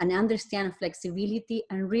skills and understand flexibility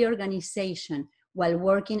and reorganization while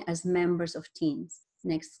working as members of teams.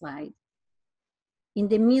 Next slide. In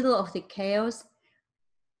the middle of the chaos,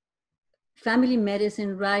 family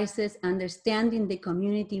medicine rises, understanding the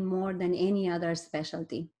community more than any other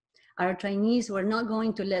specialty. Our trainees were not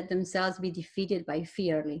going to let themselves be defeated by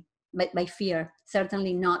fear,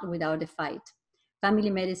 certainly not without a fight. Family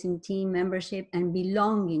medicine team membership and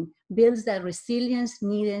belonging builds that resilience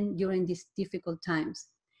needed during these difficult times,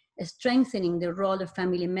 strengthening the role of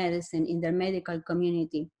family medicine in their medical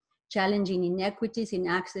community, challenging inequities in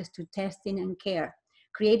access to testing and care,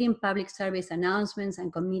 creating public service announcements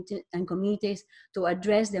and committees to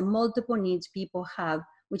address the multiple needs people have,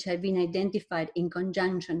 which have been identified in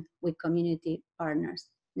conjunction with community partners.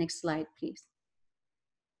 Next slide, please.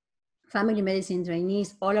 Family medicine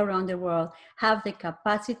trainees all around the world have the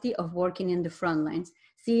capacity of working in the front lines,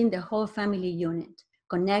 seeing the whole family unit,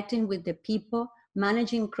 connecting with the people,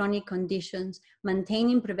 managing chronic conditions,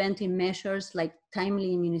 maintaining preventive measures like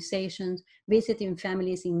timely immunizations, visiting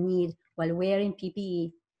families in need while wearing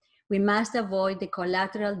PPE. We must avoid the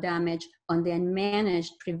collateral damage on the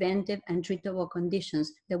unmanaged preventive and treatable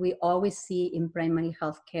conditions that we always see in primary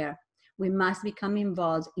health care. We must become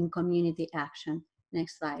involved in community action.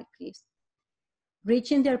 Next slide, please.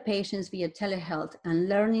 reaching their patients via telehealth and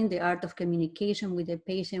learning the art of communication with the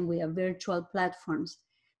patient via virtual platforms.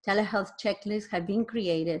 Telehealth checklists have been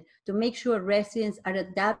created to make sure residents are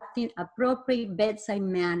adapting appropriate bedside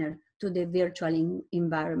manner to the virtual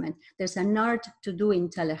environment. There's an art to doing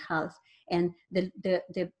telehealth, and the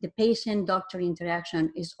patient-doctor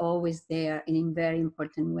interaction is always there in a very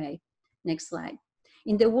important way. Next slide.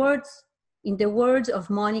 In the words of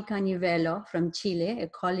Monica Nivelo from Chile, a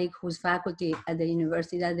colleague who's faculty at the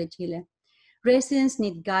Universidad de Chile, residents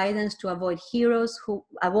need guidance to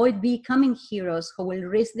avoid becoming heroes who will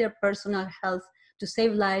risk their personal health to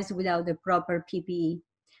save lives without the proper PPE.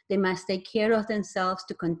 They must take care of themselves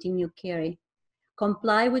to continue caring.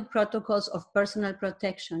 Comply with protocols of personal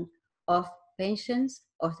protection of patients,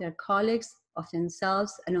 of their colleagues, of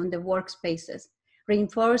themselves, and on the workspaces.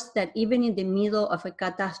 Reinforce that even in the middle of a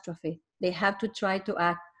catastrophe, they have to try to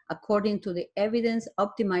act according to the evidence,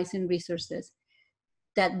 optimizing resources,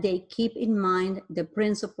 that they keep in mind the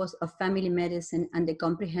principles of family medicine and the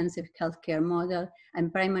comprehensive healthcare model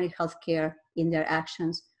and primary healthcare in their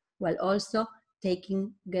actions, while also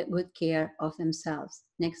taking good care of themselves.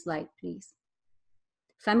 Next slide, please.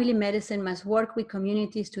 Family medicine must work with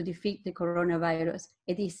communities to defeat the coronavirus.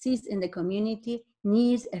 A disease in the community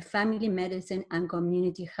needs a family medicine and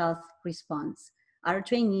community health response. Our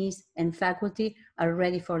trainees and faculty are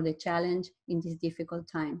ready for the challenge in these difficult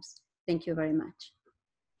times. Thank you very much.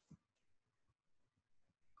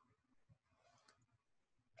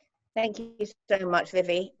 Thank you so much,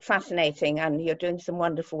 Vivi. Fascinating, and you're doing some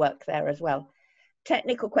wonderful work there as well.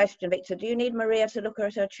 Technical question, Victor. Do you need Maria to look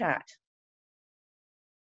at her chat?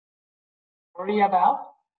 Maria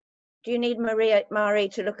Val? Do you need Mari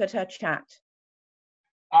to look at her chat?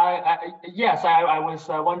 Yes, I was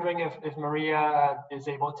wondering if Maria is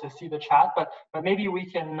able to see the chat, but maybe we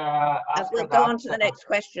can ask we'll her go that. on to the next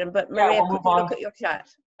question, but Maria, yeah, we'll could you look at your chat?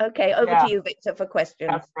 Okay, over to you, Victor, for questions.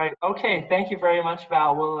 That's right. Okay, thank you very much,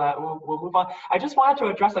 Val. We'll move on. I just wanted to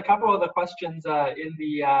address a couple of the questions in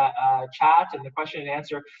the chat and the question and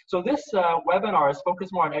answer. So this webinar is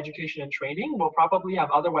focused more on education and training. We'll probably have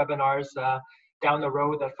other webinars down the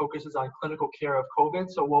road that focuses on clinical care of COVID.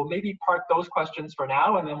 So we'll maybe park those questions for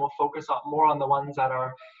now, and then we'll focus on more on the ones that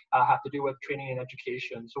are have to do with training and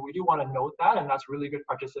education. So we do want to note that, and that's really good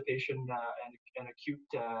participation and acute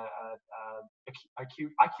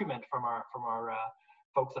acumen from our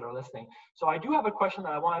folks that are listening. So I do have a question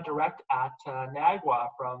that I want to direct at Nagwa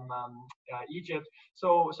from Egypt.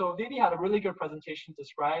 So Vivi had a really good presentation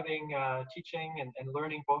describing teaching and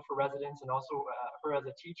learning both for residents and also her as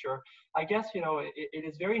a teacher. I guess, you know, it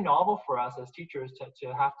is very novel for us as teachers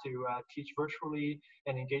to have to teach virtually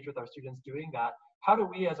and engage with our students doing that. How do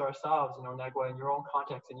we as ourselves, you know, Nagwa, in your own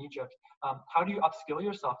context in Egypt, how do you upskill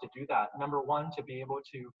yourself to do that? Number one, to be able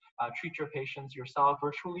to treat your patients yourself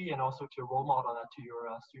virtually, and also to role model that to your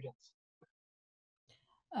students.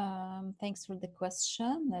 Thanks for the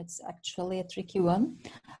question. That's actually a tricky one.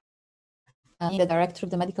 I'm the director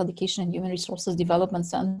of the Medical Education and Human Resources Development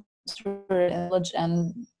Center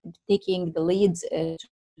and taking the lead to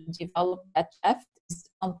develop that shift is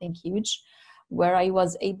something huge, where I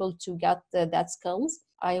was able to get that skills.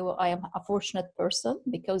 I am a fortunate person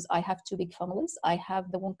because I have two big families. I have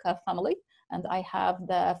the WONCA family and I have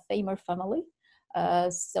the Famer family.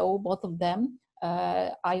 So both of them,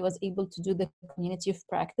 I was able to do the community of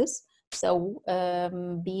practice. So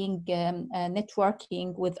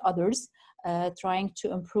networking with others, trying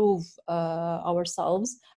to improve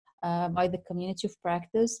ourselves by the community of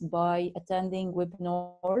practice, by attending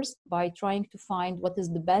webinars, by trying to find what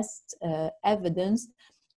is the best evidence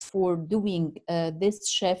for doing this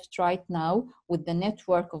shift right now with the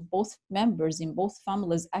network of both members in both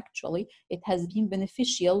families. Actually, it has been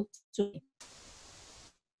beneficial to me.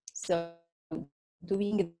 So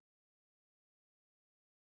doing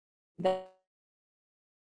that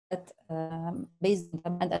based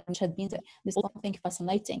on and which had been this something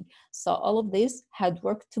fascinating. So all of this had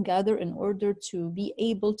worked together in order to be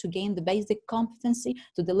able to gain the basic competency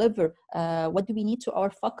to deliver what do we need to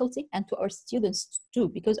our faculty and to our students too,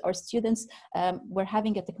 because our students were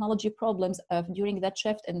having a technology problems during that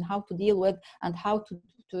shift and how to deal with and how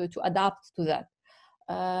to adapt to that.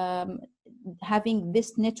 Having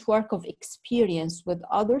this network of experience with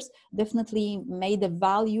others definitely made a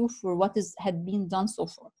value for what had been done so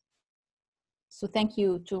far. So thank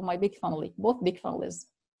you to my big family, both big families.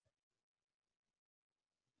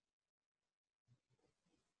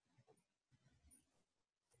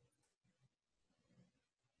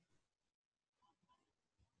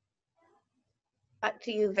 Back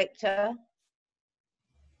to you, Victor.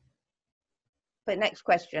 The next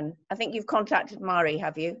question. I think you've contacted Mari,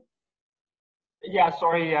 have you? Yeah,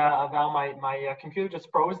 sorry, Val, my computer just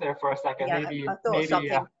froze there for a second. Yeah, Maybe I thought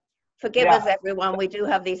something. Forgive yeah. us, everyone. We do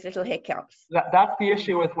have these little hiccups. That's the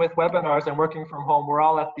issue with webinars and working from home. We're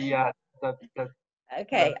all at the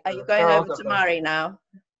Okay, are you going over to Mari now?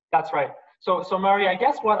 That's right. So Mari, I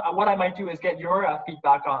guess what I might do is get your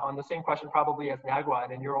feedback on the same question probably as Nagwa,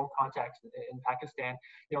 and in your own context in Pakistan.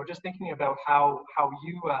 You know, just thinking about how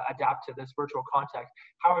you adapt to this virtual context.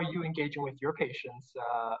 How are you engaging with your patients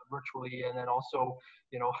virtually, and then also,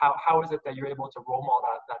 you know, how is it that you're able to role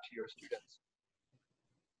model that to your students?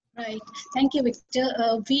 Right. Thank you, Victor.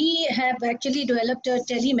 We have actually developed a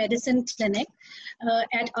telemedicine clinic.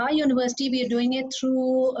 At our university, we are doing it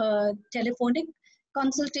through telephonic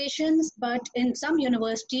consultations, but in some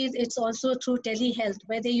universities, it's also through telehealth,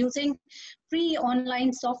 where they're using free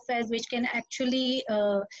online software which can actually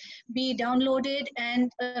be downloaded,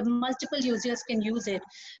 and multiple users can use it.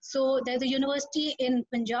 So there's a university in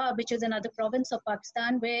Punjab, which is another province of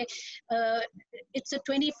Pakistan, where it's a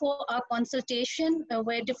 24-hour consultation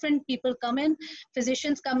where different people come in,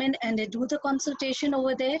 physicians come in, and they do the consultation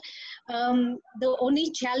over there. The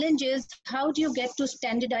only challenge is, how do you get to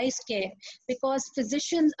standardized care? Because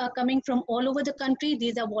physicians are coming from all over the country.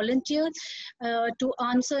 These are volunteers to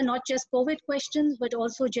answer not just COVID questions, but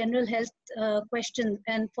also general health questions.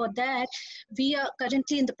 And for that, we are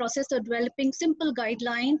currently in the process of developing simple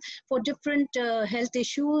guidelines for different health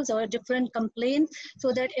issues or different complaints,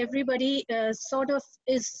 so that everybody sort of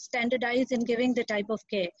is standardized in giving the type of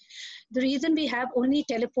care. The reason we have only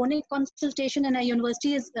telephonic consultation in our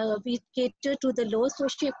university is we cater to the low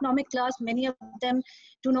socioeconomic class. Many of them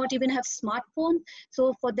do not even have smartphones.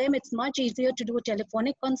 So for them, it's much easier to do a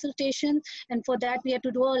telephonic consultation. And for that, we have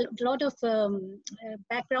to do a lot of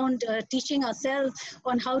background teaching ourselves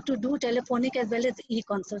on how to do telephonic as well as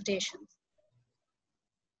e-consultations.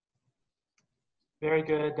 Very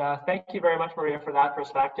good. Thank you very much, Maria, for that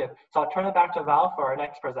perspective. So I'll turn it back to Val for our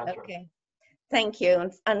next presenter. Okay. Thank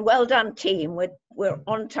you, and well done, team. We're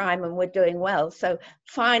on time and we're doing well. So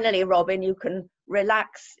finally, Robin, you can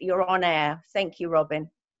relax. You're on air. Thank you, Robin.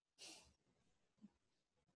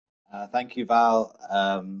 Thank you, Val,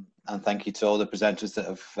 and thank you to all the presenters that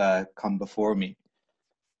have come before me.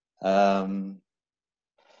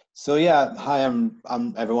 So yeah, hi, I'm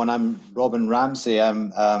everyone. I'm Robin Ramsay.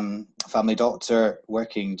 I'm a family doctor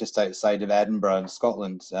working just outside of Edinburgh in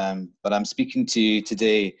Scotland. But I'm speaking to you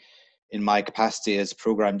today in my capacity as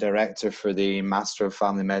Programme Director for the Master of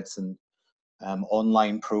Family Medicine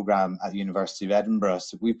online programme at the University of Edinburgh.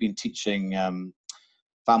 So we've been teaching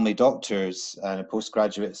family doctors in a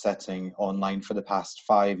postgraduate setting online for the past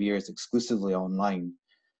 5 years, exclusively online.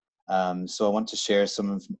 So I want to share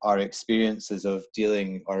some of our experiences of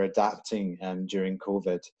dealing or adapting during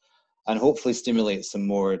COVID, and hopefully stimulate some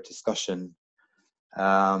more discussion.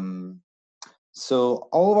 So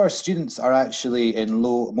all of our students are actually in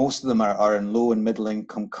most of them are in low and middle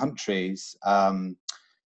income countries. And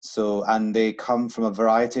they come from a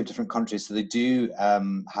variety of different countries. So they do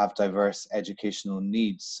have diverse educational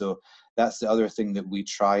needs. So that's the other thing that we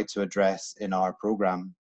try to address in our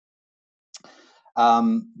program.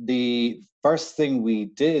 The first thing we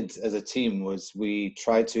did as a team was we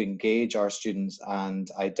tried to engage our students and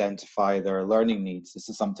identify their learning needs. This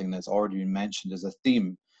is something that's already been mentioned as a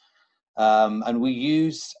theme. And we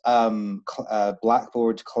use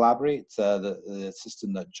Blackboard Collaborate, the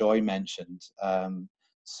system that Joy mentioned.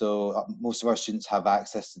 So most of our students have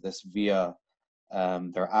access to this via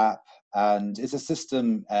their app, and it's a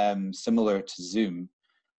system similar to Zoom.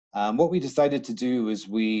 What we decided to do was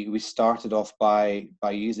we started off by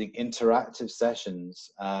using interactive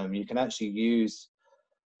sessions. You can actually use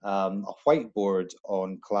a whiteboard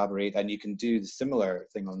on Collaborate, and you can do the similar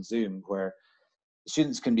thing on Zoom, where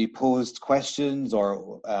students can be posed questions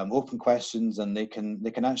or open questions, and they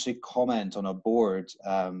can actually comment on a board,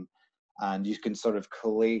 and you can sort of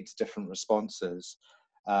collate different responses.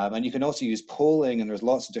 And you can also use polling, and there's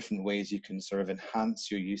lots of different ways you can sort of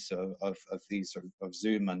enhance your use of these sort of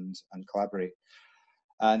Zoom and Collaborate.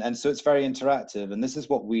 And so it's very interactive, and this is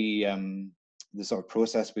what we, the sort of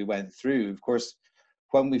process we went through. Of course,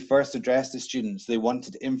 when we first addressed the students, they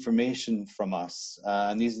wanted information from us,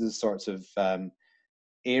 and these are the sorts of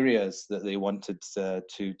areas that they wanted to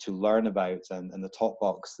learn about, and the top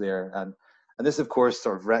box there. And this, of course,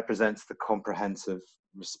 sort of represents the comprehensive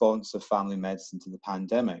response of family medicine to the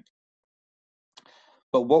pandemic.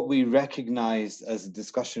 But what we recognized as the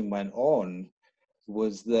discussion went on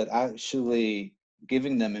was that actually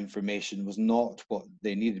giving them information was not what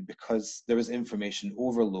they needed, because there was information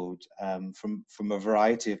overload from a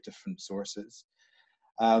variety of different sources.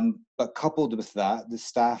 But coupled with that, the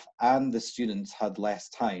staff and the students had less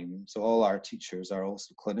time. So all our teachers are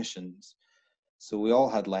also clinicians. So we all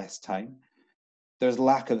had less time. There's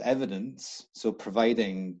lack of evidence. So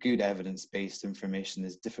providing good evidence-based information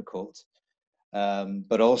is difficult.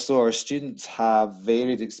 But also our students have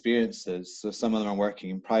varied experiences. So some of them are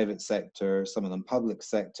working in private sector, some of them public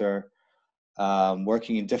sector,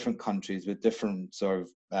 working in different countries with different sort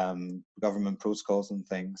of government protocols and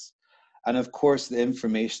things. And of course, the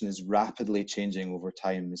information is rapidly changing over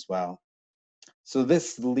time as well. So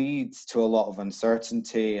this leads to a lot of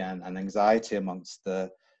uncertainty and anxiety amongst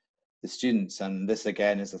the students. And this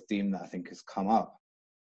again is a theme that I think has come up.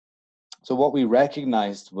 So what we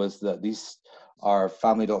recognized was that these our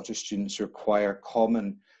family doctor students require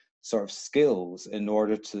common sort of skills in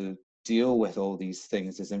order to deal with all these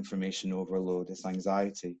things, this information overload, this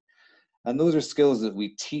anxiety. And those are skills that we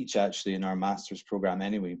teach actually in our master's program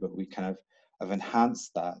anyway, but we kind of have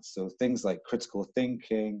enhanced that. So things like critical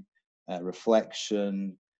thinking,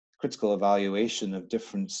 reflection, critical evaluation of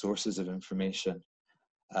different sources of information,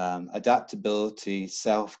 adaptability,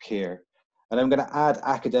 self-care. And I'm going to add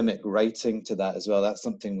academic writing to that as well. That's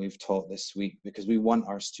something we've taught this week because we want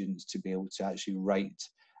our students to be able to actually write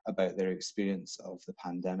about their experience of the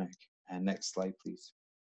pandemic. And next slide, please.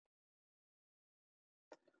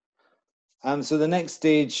 So the next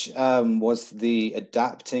stage was the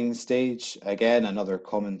adapting stage. Again, another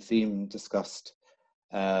common theme discussed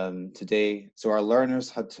today. So our learners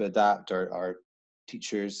had to adapt, our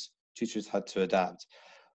teachers had to adapt.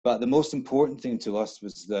 But the most important thing to us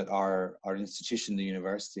was that our institution, the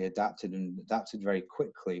university, adapted very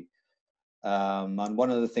quickly. And one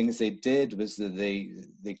of the things they did was that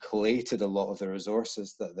they collated a lot of the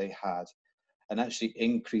resources that they had and actually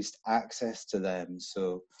increased access to them.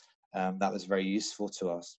 So that was very useful to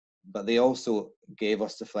us. But they also gave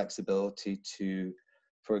us the flexibility to,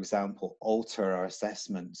 for example, alter our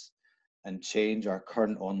assessments and change our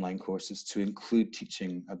current online courses to include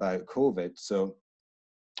teaching about COVID. So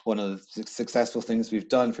one of the successful things we've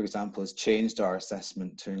done, for example, is changed our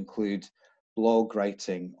assessment to include blog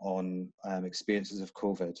writing on experiences of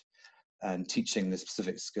COVID and teaching the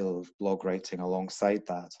specific skill of blog writing alongside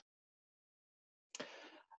that.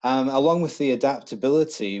 Along with the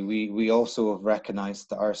adaptability, we also have recognized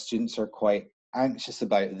that our students are quite anxious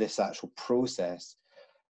about this actual process.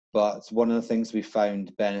 But one of the things we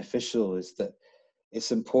found beneficial is that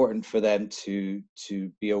it's important for them to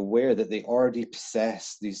be aware that they already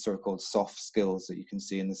possess these so-called soft skills that you can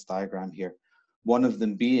see in this diagram here. One of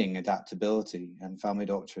them being adaptability, and family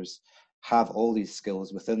doctors have all these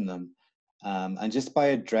skills within them. And just by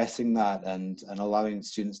addressing that and allowing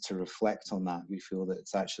students to reflect on that, we feel that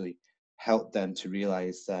it's actually helped them to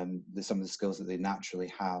realize some of the skills that they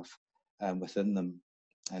naturally have within them.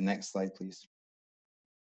 Next slide, please.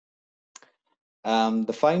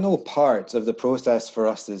 The final part of the process for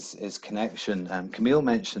us is connection. Camille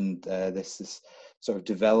mentioned this sort of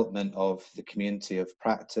development of the community of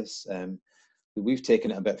practice. We've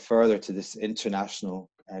taken it a bit further to this international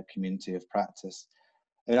community of practice.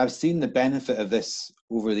 And I've seen the benefit of this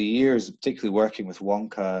over the years, particularly working with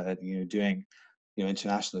WONCA and doing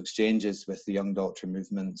international exchanges with the young doctor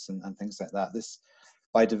movements and things like that.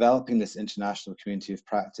 By developing this international community of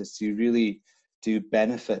practice, you really do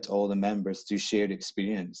benefit all the members through shared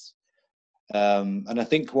experience. And I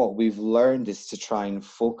think what we've learned is to try and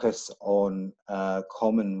focus on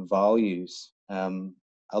common values.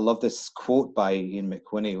 I love this quote by Ian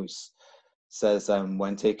McWhinney, which says,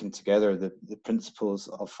 when taken together, the principles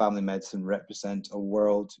of family medicine represent a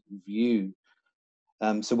world view.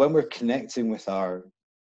 So when we're connecting with our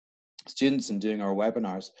students and doing our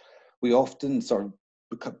webinars, we often sort of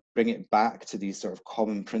bring it back to these sort of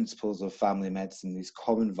common principles of family medicine, these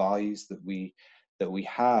common values that we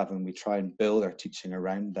have, and we try and build our teaching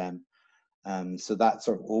around them. So that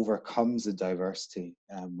sort of overcomes the diversity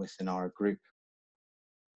within our group.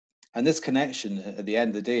 And this connection at the end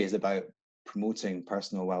of the day is about promoting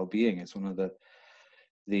personal well-being. It's one of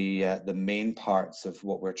the main parts of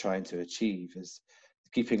what we're trying to achieve, is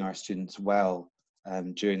keeping our students well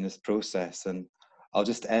during this process. And I'll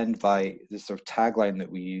just end by this sort of tagline that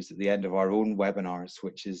we use at the end of our own webinars,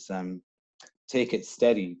 which is take it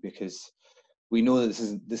steady, because we know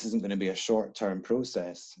that this isn't going to be a short-term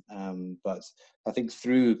process. But I think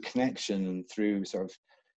through connection and through sort of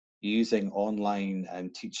using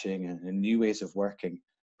online teaching and new ways of working,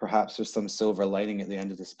 perhaps there's some silver lining at the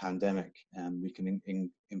end of this pandemic, and we can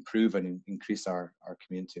improve and increase our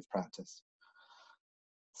community of practice.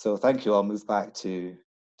 So thank you. I'll move back to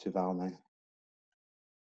Val now.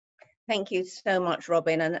 Thank you so much,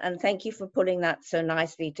 Robin, and thank you for putting that so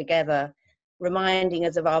nicely together. reminding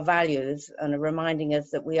us of our values and reminding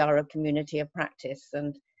us that we are a community of practice.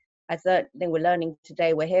 And I think we're learning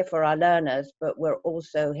today, we're here for our learners, but we're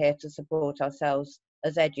also here to support ourselves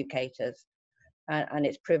as educators. And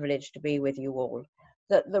it's a privilege to be with you all.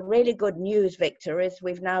 The really good news, Victor, is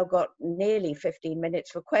we've now got nearly 15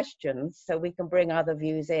 minutes for questions, so we can bring other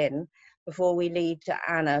views in before we lead to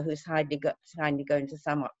Anna, who's kindly going to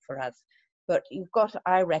sum up for us. But you've got,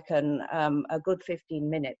 I reckon, a good 15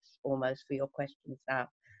 minutes almost for your questions now.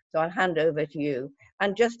 So I'll hand over to you.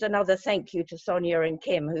 And just another thank you to Sonia and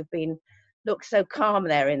Kim, who've look so calm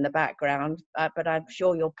there in the background, but I'm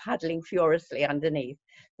sure you're paddling furiously underneath.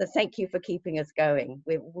 So thank you for keeping us going.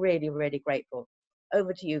 We're really, really grateful.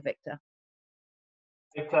 Over to you, Victor.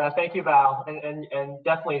 Thank you, Val, and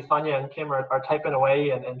definitely Sonia and Kim are typing away,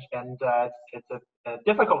 and it's a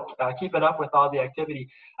difficult keeping up with all the activity.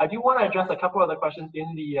 I do want to address a couple of the questions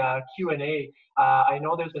in the Q&A. I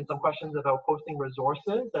know there's been some questions about posting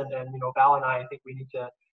resources, and you know, Val and I think we need to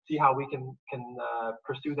see how we can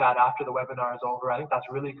pursue that after the webinar is over. I think that's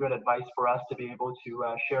really good advice for us to be able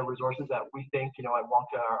to share resources that we think, you know, at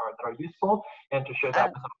WONCA that are useful, and to share that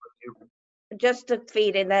with some of you. Just to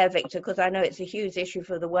feed in there, Victor, because I know it's a huge issue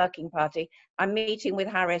for the Working Party. I'm meeting with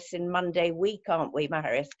Harris in Monday week, aren't we,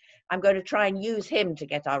 Harris? I'm going to try and use him to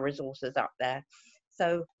get our resources up there.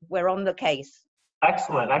 So we're on the case.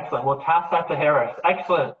 Excellent, excellent. We'll pass that to Harris.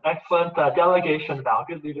 Excellent, excellent delegation, Val.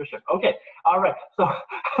 Good leadership. Okay, all right. So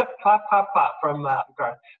clap, clap, clap from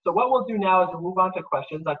Garth. So what we'll do now is we'll move on to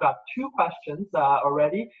questions. I've got two questions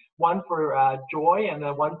already, one for Joy and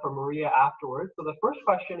then one for Maria afterwards. So the first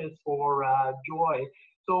question is for Joy.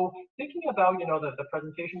 So thinking about, you know, the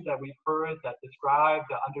presentations that we've heard that describe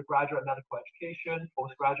the undergraduate medical education,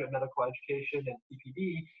 postgraduate medical education, and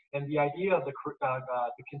CPD, and the idea of the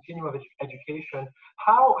continuum of education,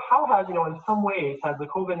 how has, you know, in some ways, has the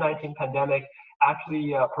COVID-19 pandemic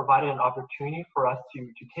actually provided an opportunity for us to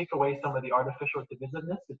take away some of the artificial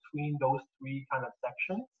divisiveness between those three kind of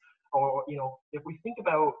sections? Or, you know, if we think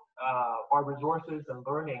about our resources and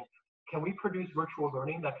learning, can we produce virtual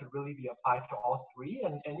learning that could really be applied to all three?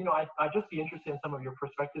 And you know, I'd just be interested in some of your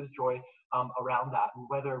perspectives, Joy, around that, and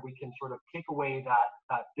whether we can sort of take away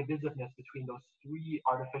that divisiveness between those three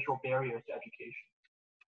artificial barriers to education.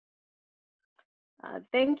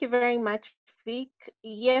 Thank you very much, Vic.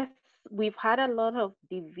 Yes, we've had a lot of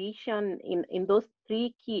division in those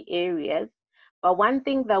three key areas. But one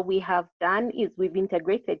thing that we have done is we've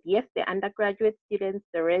integrated, yes, the undergraduate students,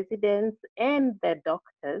 the residents, and the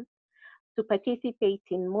doctors to participate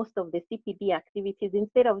in most of the CPD activities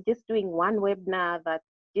instead of just doing one webinar that's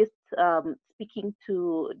just speaking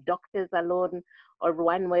to doctors alone, or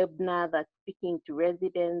one webinar that's speaking to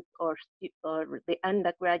residents or the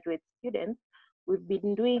undergraduate students. We've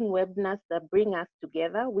been doing webinars that bring us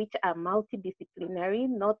together, which are multidisciplinary,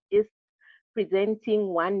 not just presenting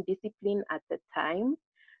one discipline at a time.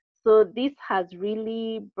 So this has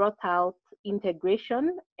really brought out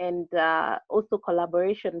integration and also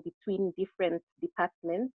collaboration between different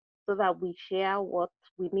departments so that we share what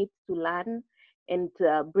we need to learn and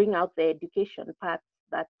bring out the education part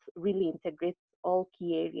that really integrates all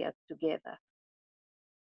key areas together.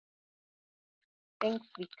 Thanks,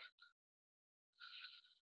 Vic.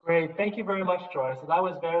 Great, thank you very much, Joy. So that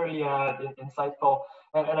was very insightful.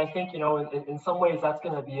 And I think, you know, in some ways that's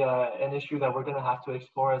going to be an issue that we're going to have to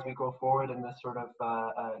explore as we go forward in this sort of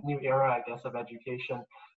new era, I guess, of education.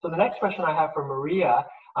 So the next question I have for Maria,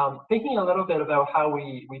 thinking a little bit about how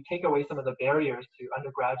we take away some of the barriers to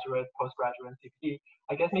undergraduate, postgraduate, and CPD,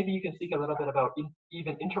 I guess maybe you can speak a little bit about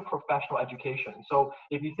even interprofessional education. So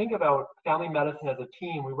if you think about family medicine as a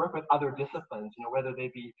team, we work with other disciplines, you know, whether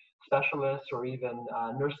they be specialists or even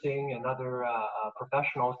nursing and other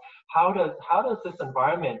professionals. How does this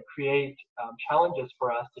environment create challenges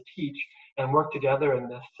for us to teach and work together in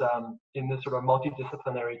this sort of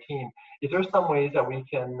multidisciplinary team? Is there some ways that we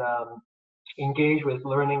can engage with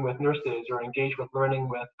learning with nurses or engage with learning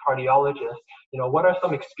with cardiologists? You know, what are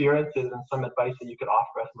some experiences and some advice that you could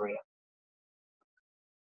offer us, Maria?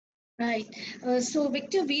 Right. So,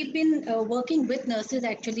 Victor, we've been working with nurses.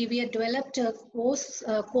 Actually, we had developed a course,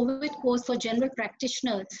 COVID course for general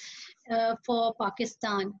practitioners for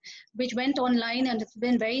Pakistan, which went online, and it's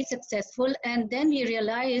been very successful. And then we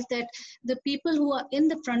realized that the people who are in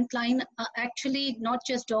the front line are actually not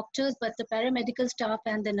just doctors, but the paramedical staff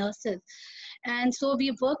and the nurses. And so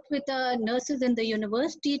we worked with nurses in the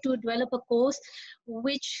university to develop a course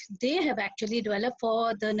which they have actually developed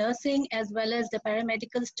for the nursing as well as the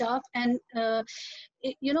paramedical staff. And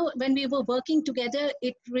you know, when we were working together,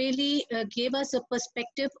 it really gave us a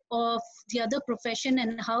perspective of the other profession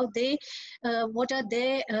and how they, what are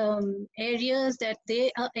their areas that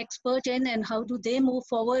they are expert in and how do they move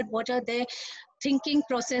forward, what are their thinking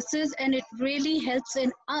processes. And it really helps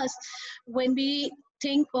in us when we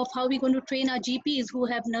think of how we're going to train our GPs who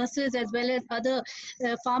have nurses as well as other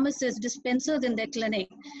pharmacists, dispensers in their clinic.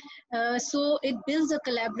 So it builds a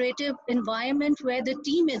collaborative environment where the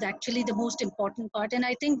team is actually the most important part. And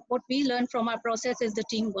I think what we learn from our process is the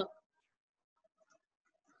teamwork.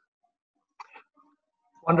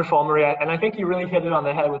 Wonderful, Maria. And I think you really hit it on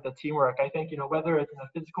the head with the teamwork. I think, you know, whether it's in a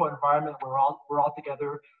physical environment where we're all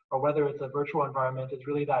together, or whether it's a virtual environment, it's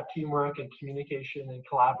really that teamwork and communication and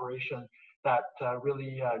collaboration that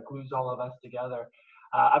really glues all of us together.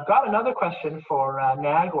 I've got another question for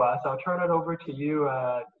Nagwa, so I'll turn it over to you.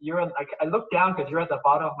 I looked down because you're at the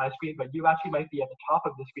bottom of my screen, but you actually might be at the top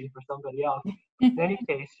of the screen for somebody else. In any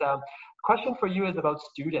case, question for you is about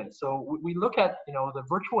students. So we look at, you know, the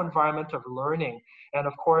virtual environment of learning, and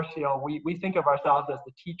of course, you know, we think of ourselves as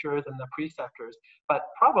the teachers and the preceptors, but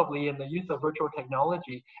probably in the use of virtual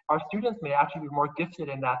technology, our students may actually be more gifted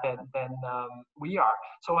in that than we are.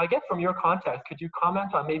 So I guess from your context, could you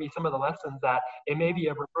comment on maybe some of the lessons that it may be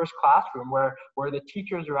a reverse classroom where the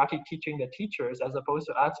teachers are actually teaching the teachers, as opposed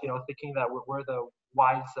to us, you know, thinking that we're the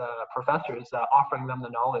wise professors offering them the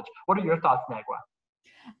knowledge. What are your thoughts, Nagwa?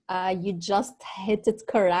 You just hit it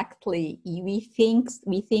correctly. We think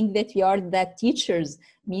that we are the teachers.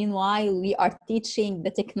 Meanwhile, we are teaching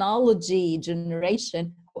the technology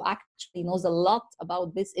generation who actually knows a lot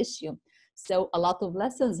about this issue. So a lot of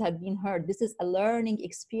lessons have been heard. This is a learning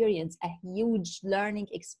experience, a huge learning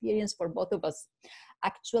experience for both of us.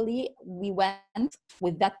 Actually, we went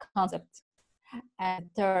with that concept and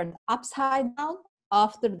turned upside down.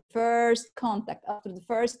 After the first contact, after the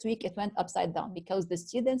first week, it went upside down because the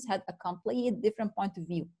students had a completely different point of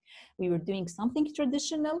view. We were doing something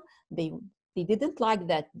traditional. They didn't like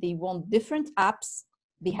that. They want different apps.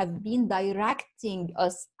 They have been directing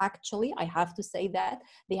us, actually, I have to say that.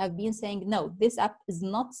 They have been saying, no, this app is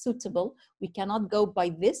not suitable. We cannot go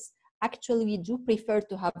by this. Actually, we do prefer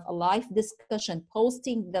to have a live discussion,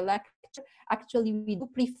 posting the lecture. Actually, we do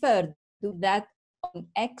prefer to do that on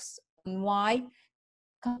X, on Y.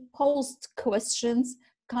 Post questions,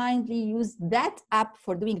 kindly use that app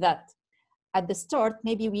for doing that. At the start,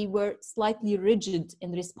 maybe we were slightly rigid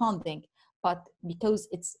in responding, but because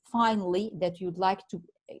it's finally that you'd like to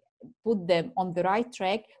put them on the right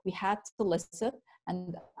track, we had to listen,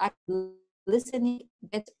 and listening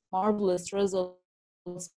get marvelous results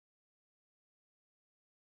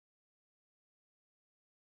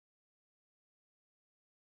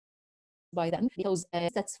by them, because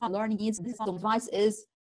that's fun. Learning needs, this advice is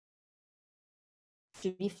to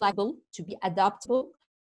be flexible, to be adaptable,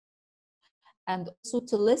 and also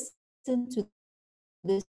to listen to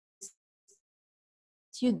the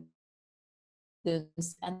students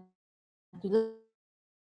and to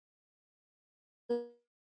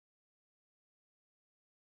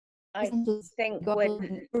I think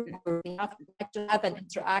when we have to have an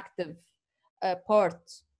interactive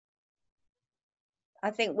part. I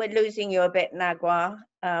think we're losing you a bit, Nagwa.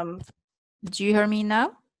 Do you hear me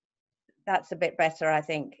now? That's a bit better, I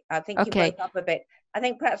think. I think Okay. You broke up a bit. I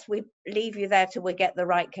think perhaps we leave you there till we get the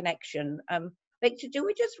right connection. Victor,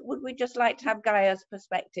 would we just like to have Gaya's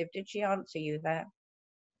perspective? Did she answer you there?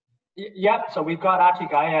 Yeah, so we've got actually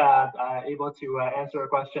Gaya able to answer a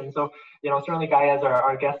question. So, you know, certainly Gaya is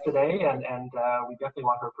our guest today, and we definitely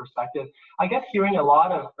want her perspective. I guess hearing a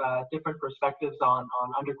lot of different perspectives on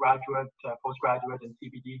undergraduate, postgraduate, and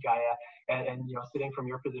CPD, Gaya, and you know, sitting from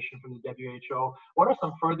your position from the WHO, what are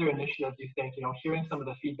some further initiatives you think, you know, hearing some of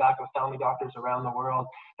the feedback of family doctors around the world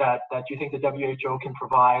that you think the WHO can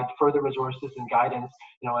provide further resources and guidance,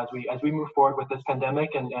 you know, as we move forward with this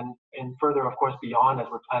pandemic and further, of course, beyond as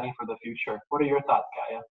we're planning for the future. What are your thoughts,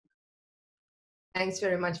 Gaya? Thanks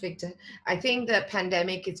very much, Victor. I think the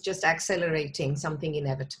pandemic is just accelerating something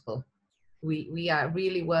inevitable. We are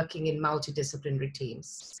really working in multidisciplinary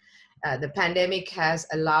teams. The pandemic has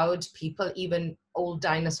allowed people, even old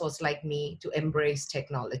dinosaurs like me, to embrace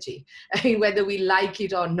technology. I mean, whether we like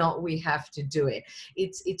it or not, we have to do it.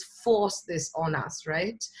 It's forced this on us,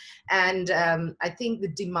 right? And I think the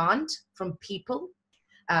demand from people,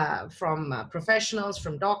 from professionals,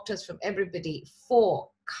 from doctors, from everybody for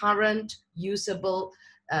current, usable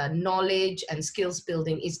knowledge and skills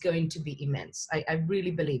building is going to be immense. I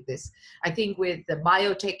really believe this. I think with the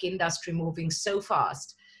biotech industry moving so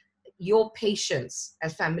fast, your patients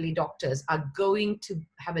as family doctors are going to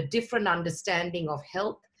have a different understanding of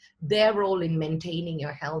health, their role in maintaining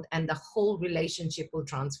your health, and the whole relationship will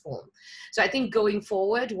transform. So I think going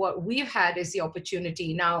forward, what we've had is the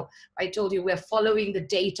opportunity. Now, I told you we're following the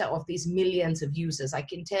data of these millions of users. I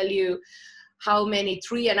can tell you how many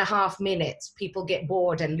 3.5 minutes people get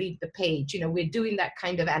bored and leave the page. You know, we're doing that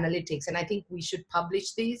kind of analytics, and I think we should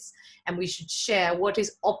publish these and we should share what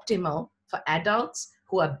is optimal for adults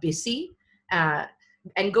who are busy,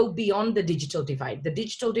 and go beyond the digital divide. The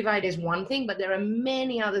digital divide is one thing, but there are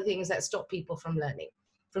many other things that stop people from learning.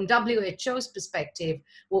 From WHO's perspective,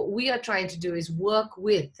 what we are trying to do is work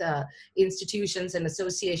with institutions and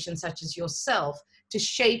associations such as yourself to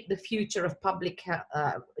shape the future of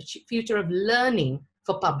future of learning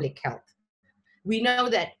for public health. We know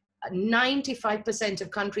that 95%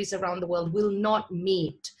 of countries around the world will not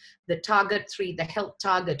meet the target 3, the health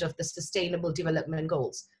target of the Sustainable Development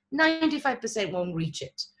Goals. 95% won't reach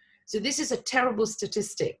it. So this is a terrible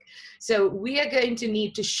statistic. So we are going to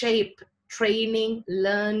need to shape training,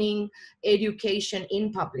 learning, education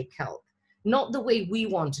in public health, not the way we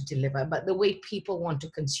want to deliver, but the way people want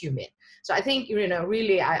to consume it. So I think, you know,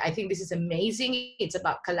 really, I think this is amazing. It's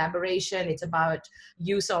about collaboration. It's about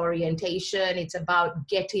user orientation. It's about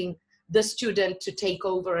getting the student to take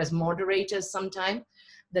over as moderators sometime.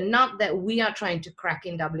 The nut that we are trying to crack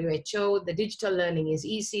in WHO, the digital learning is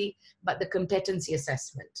easy, but the competency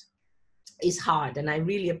assessment is hard. And I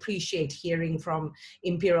really appreciate hearing from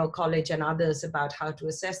Imperial College and others about how to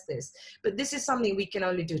assess this. But this is something we can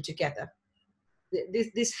only do together.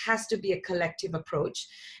 This has to be a collective approach.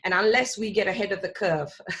 And unless we get ahead of the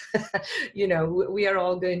curve, you know, we are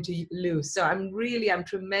all going to lose. So I'm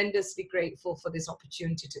tremendously grateful for this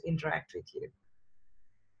opportunity to interact with you.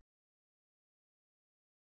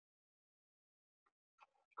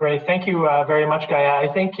 Great, thank you very much, Gaya.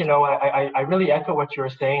 I think, you know, I really echo what you were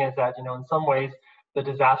saying, is that, you know, in some ways, the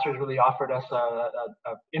disasters really offered us a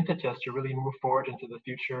impetus to really move forward into the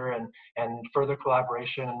future and further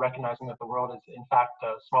collaboration, and recognizing that the world is in fact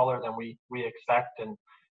smaller than we expect,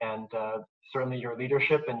 and certainly your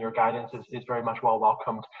leadership and your guidance is very much well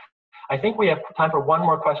welcomed. I think we have time for one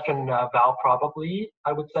more question, Val, probably,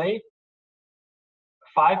 I would say.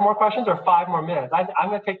 5 more questions or 5 more minutes? I'm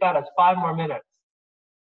gonna take that as 5 more minutes.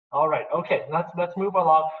 All right, okay, let's move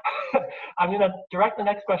along. I'm going to direct the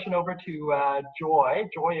next question over to Joy.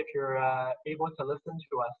 Joy, if you're able to listen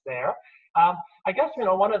to us there. I guess, you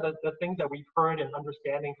know, one of the things that we've heard and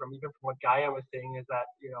understanding from what Gaya was saying is that,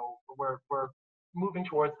 you know, we're moving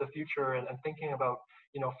towards the future and thinking about,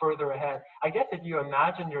 you know, further ahead. I guess if you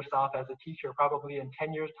imagine yourself as a teacher, probably in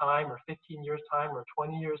 10 years time or 15 years time or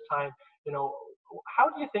 20 years time, you know, how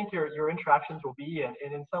do you think your interactions will be? And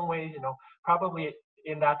in some ways, you know, probably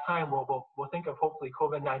in that time, we'll think of hopefully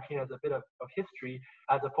COVID-19 as a bit of history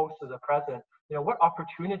as opposed to the present. You know, what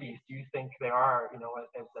opportunities do you think there are, you know,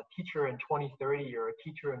 as a teacher in 2030 or a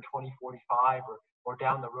teacher in 2045 or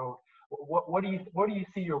down the road? What do you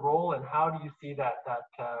see your role, and how do you see that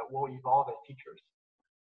will evolve as teachers?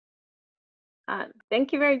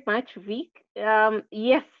 Thank you very much, Vic.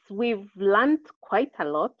 Yes, we've learned quite a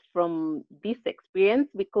lot from this experience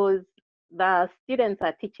because the students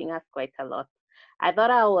are teaching us quite a lot. I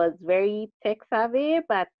thought I was very tech savvy,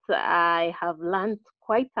 but I have learned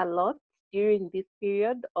quite a lot during this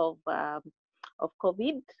period of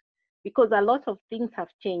COVID, because a lot of things have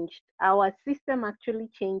changed. Our system actually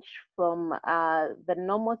changed from the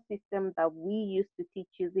normal system that we used to teach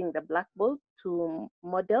using the blackboard to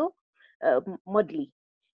Modly,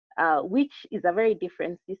 which is a very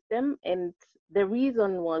different system. And the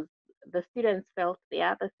reason was the students felt the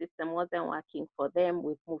other system wasn't working for them.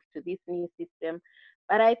 We've moved to this new system.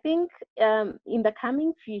 But I think in the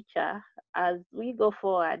coming future, as we go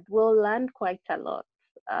forward, we'll learn quite a lot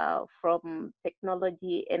from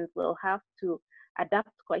technology, and we'll have to adapt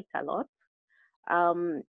quite a lot.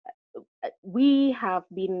 We have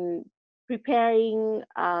been preparing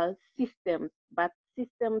systems, but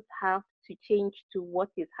systems have to change to what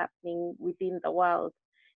is happening within the world.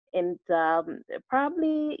 And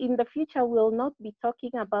probably in the future, we'll not be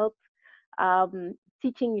talking about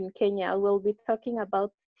teaching in Kenya. We'll be talking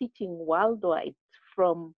about teaching worldwide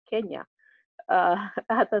from Kenya,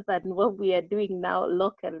 other than what we are doing now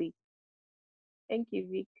locally. Thank you,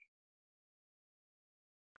 Vic.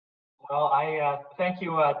 Well, I thank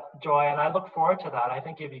you, Joy, and I look forward to that. I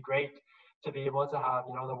think it'd be great to be able to have,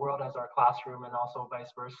 you know, the world as our classroom and also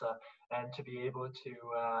vice versa, and to be able to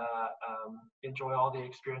enjoy all the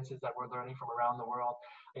experiences that we're learning from around the world.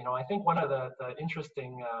 You know, I think one of the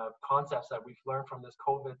interesting concepts that we've learned from this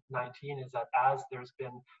COVID-19 is that as there's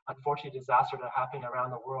been unfortunate disasters that are happening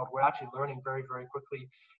around the world, we're actually learning very, very quickly.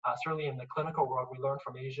 Certainly in the clinical world, we learned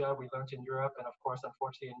from Asia, we learned in Europe, and of course,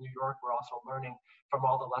 unfortunately in New York, we're also learning from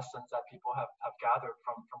all the lessons that people have gathered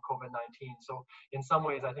from COVID-19. So in some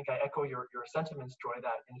ways, I think I echo your sentiments, Joy,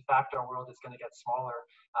 that in fact our world is going to get smaller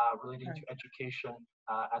relating to education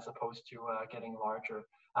as opposed to getting larger.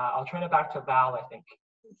 I'll turn it back to Val, I think.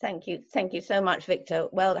 Thank you so much, Victor.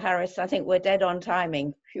 Well, Harris, I think we're dead on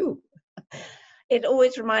timing. Phew. It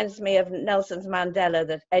always reminds me of Nelson's Mandela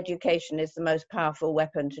that education is the most powerful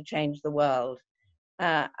weapon to change the world.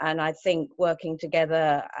 And I think working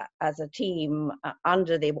together as a team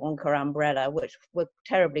under the WONCA umbrella, which we're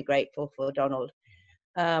terribly grateful for, Donald,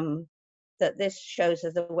 that this shows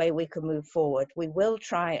us the way we can move forward. We will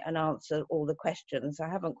try and answer all the questions. I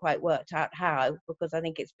haven't quite worked out how, because I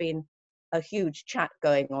think it's been a huge chat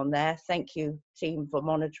going on there. Thank you, team, for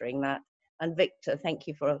monitoring that. And Victor, thank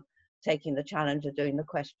you for taking the challenge of doing the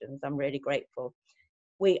questions. I'm really grateful.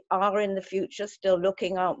 We are in the future still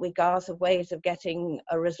looking, aren't we, Garth, of ways of getting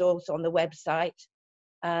a resource on the website.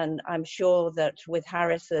 And I'm sure that with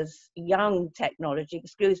Harris's young technology,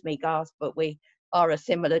 excuse me, Garth, but we are a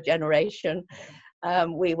similar generation,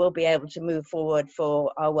 we will be able to move forward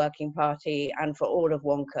for our working party and for all of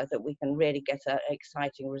WONCA, that we can really get an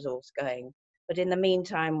exciting resource going. But in the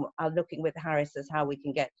meantime, I'm looking with Harris as how we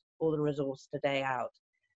can get all the resource today out.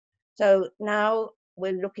 So now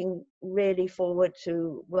we're looking really forward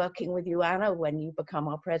to working with you, Anna, when you become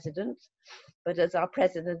our president. But as our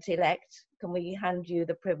president-elect, can we hand you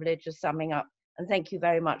the privilege of summing up? And thank you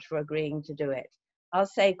very much for agreeing to do it. I'll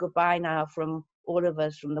say goodbye now from all of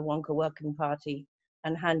us from the WONCA Working Party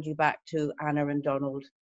and hand you back to Anna and Donald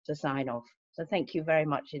to sign off. So thank you very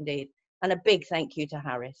much indeed. And a big thank you to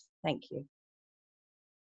Harris. Thank you.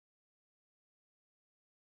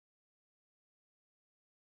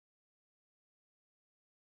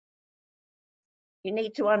 You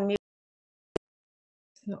need to unmute.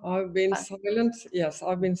 I've been silent. Yes,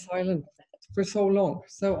 I've been silent for so long,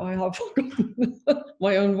 so I have forgotten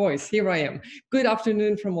my own voice. Here I am. Good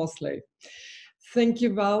afternoon from Oslo. Thank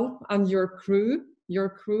you, Val, and your crew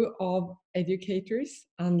of educators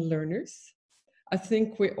and learners. I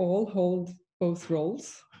think we all hold both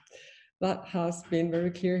roles. That has been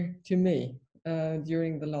very clear to me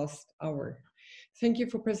during the last hour. Thank you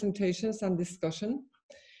for presentations and discussion.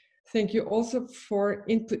 Thank you also for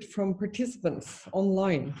input from participants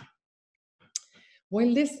online. While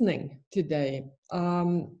listening today,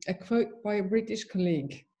 a quote by a British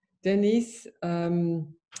colleague, Denise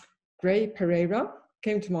Gray Pereira,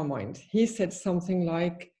 came to my mind. He said something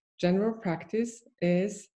like, general practice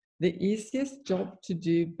is the easiest job to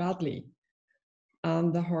do badly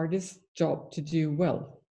and the hardest job to do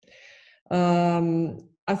well.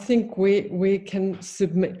 I think we can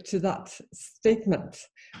submit to that statement.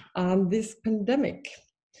 And this pandemic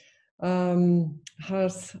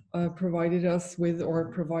has provided us with, or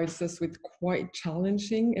provides us with, quite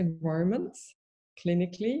challenging environments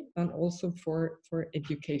clinically and also for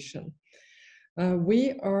education.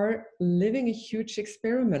 We are living a huge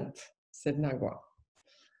experiment, said Nagwa.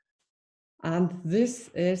 And this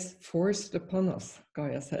is forced upon us,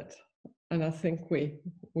 Gaya said. And I think we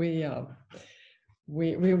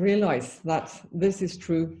realize that this is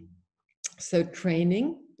true. So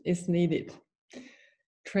training is needed.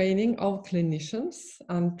 Training of clinicians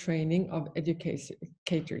and training of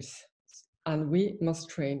educators. And we must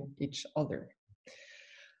train each other.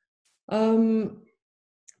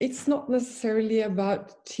 It's not necessarily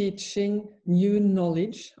about teaching new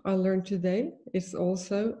knowledge I learned today. It's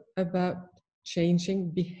also about changing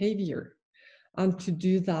behavior. And to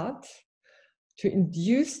do that, to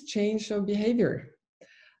induce change of behavior,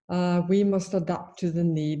 we must adapt to the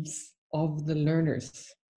needs of the learners.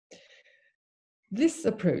 This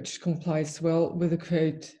approach complies well with the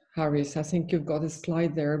quote, Harris, I think you've got a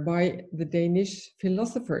slide there, by the Danish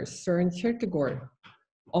philosopher Søren Kierkegaard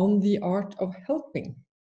on the art of helping.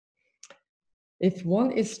 If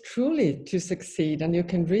one is truly to succeed, and you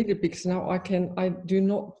can read it because now I do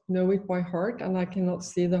not know it by heart and I cannot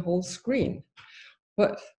see the whole screen.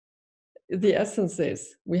 But the essence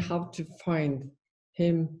is we have to find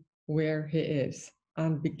him where he is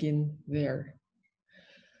and begin there.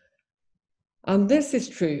 And this is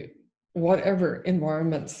true, whatever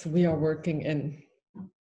environments we are working in.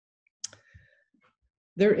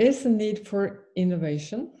 There is a need for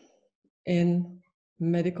innovation in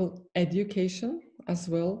medical education as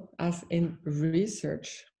well as in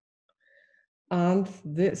research. And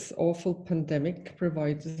this awful pandemic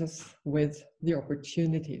provides us with the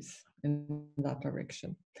opportunities in that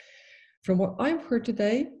direction. From what I've heard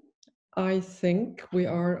today, I think we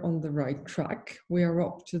are on the right track. We are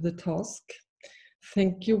up to the task.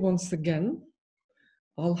 Thank you once again.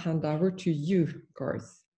 I'll hand over to you,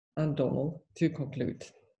 Garth and Donald, to conclude.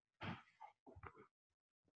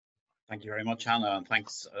 Thank you very much, Anna, and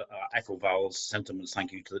thanks. Echo Val's sentiments.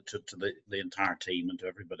 Thank you to the entire team and to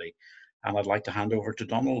everybody. And I'd like to hand over to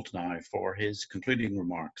Donald now for his concluding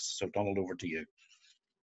remarks. So, Donald, over to you.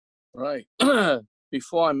 Right.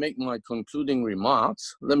 Before I make my concluding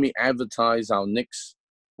remarks, let me advertise our next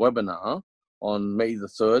webinar on May the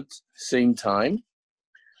 3rd, same time.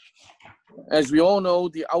 As we all know,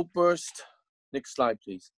 the outburst, next slide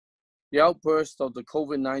please, the outburst of the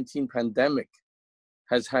COVID-19 pandemic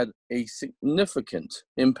has had a significant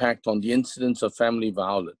impact on the incidence of family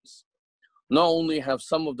violence. Not only have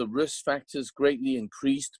some of the risk factors greatly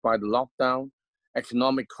increased by the lockdown,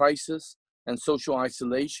 economic crisis, and social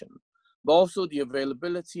isolation, but also the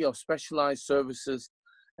availability of specialized services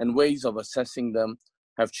and ways of assessing them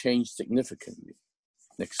have changed significantly.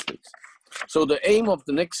 Next, please. So the aim of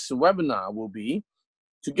the next webinar will be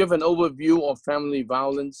to give an overview of family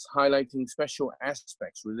violence, highlighting special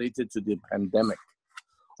aspects related to the pandemic,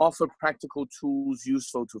 offer practical tools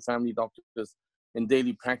useful to family doctors in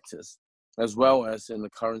daily practice, as well as in the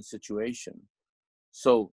current situation.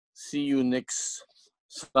 So see you next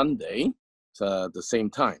Sunday at the same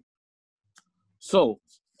time. So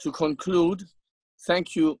to conclude,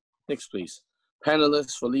 thank you, next please,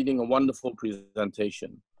 panelists for leading a wonderful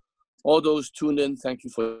presentation. All those tuned in, thank you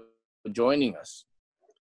for joining us.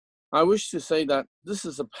 I wish to say that this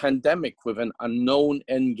is a pandemic with an unknown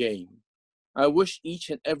end game. I wish each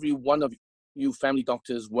and every one of you family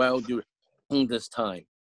doctors well during this time.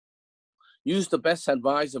 Use the best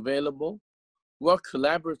advice available, work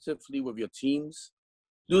collaboratively with your teams,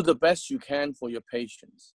 do the best you can for your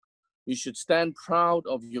patients. You should stand proud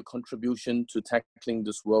of your contribution to tackling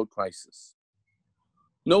this world crisis.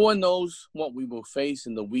 No one knows what we will face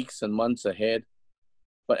in the weeks and months ahead,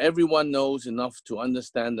 but everyone knows enough to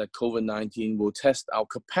understand that COVID-19 will test our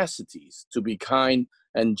capacities to be kind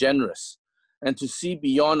and generous and to see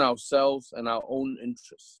beyond ourselves and our own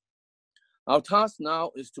interests. Our task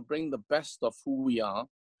now is to bring the best of who we are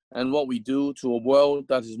and what we do to a world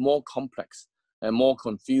that is more complex and more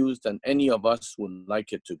confused than any of us would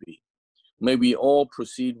like it to be. May we all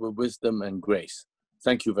proceed with wisdom and grace.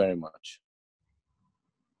 Thank you very much.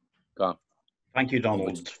 Thank you,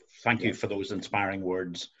 Donald. Thank you for those inspiring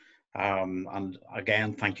words. And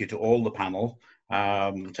again, thank you to all the panel,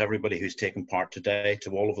 to everybody who's taken part today,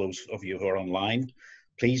 to all of those of you who are online.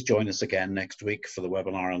 Please join us again next week for the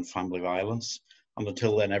webinar on family violence. And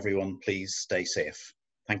until then, everyone, please stay safe.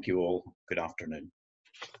 Thank you all. Good afternoon.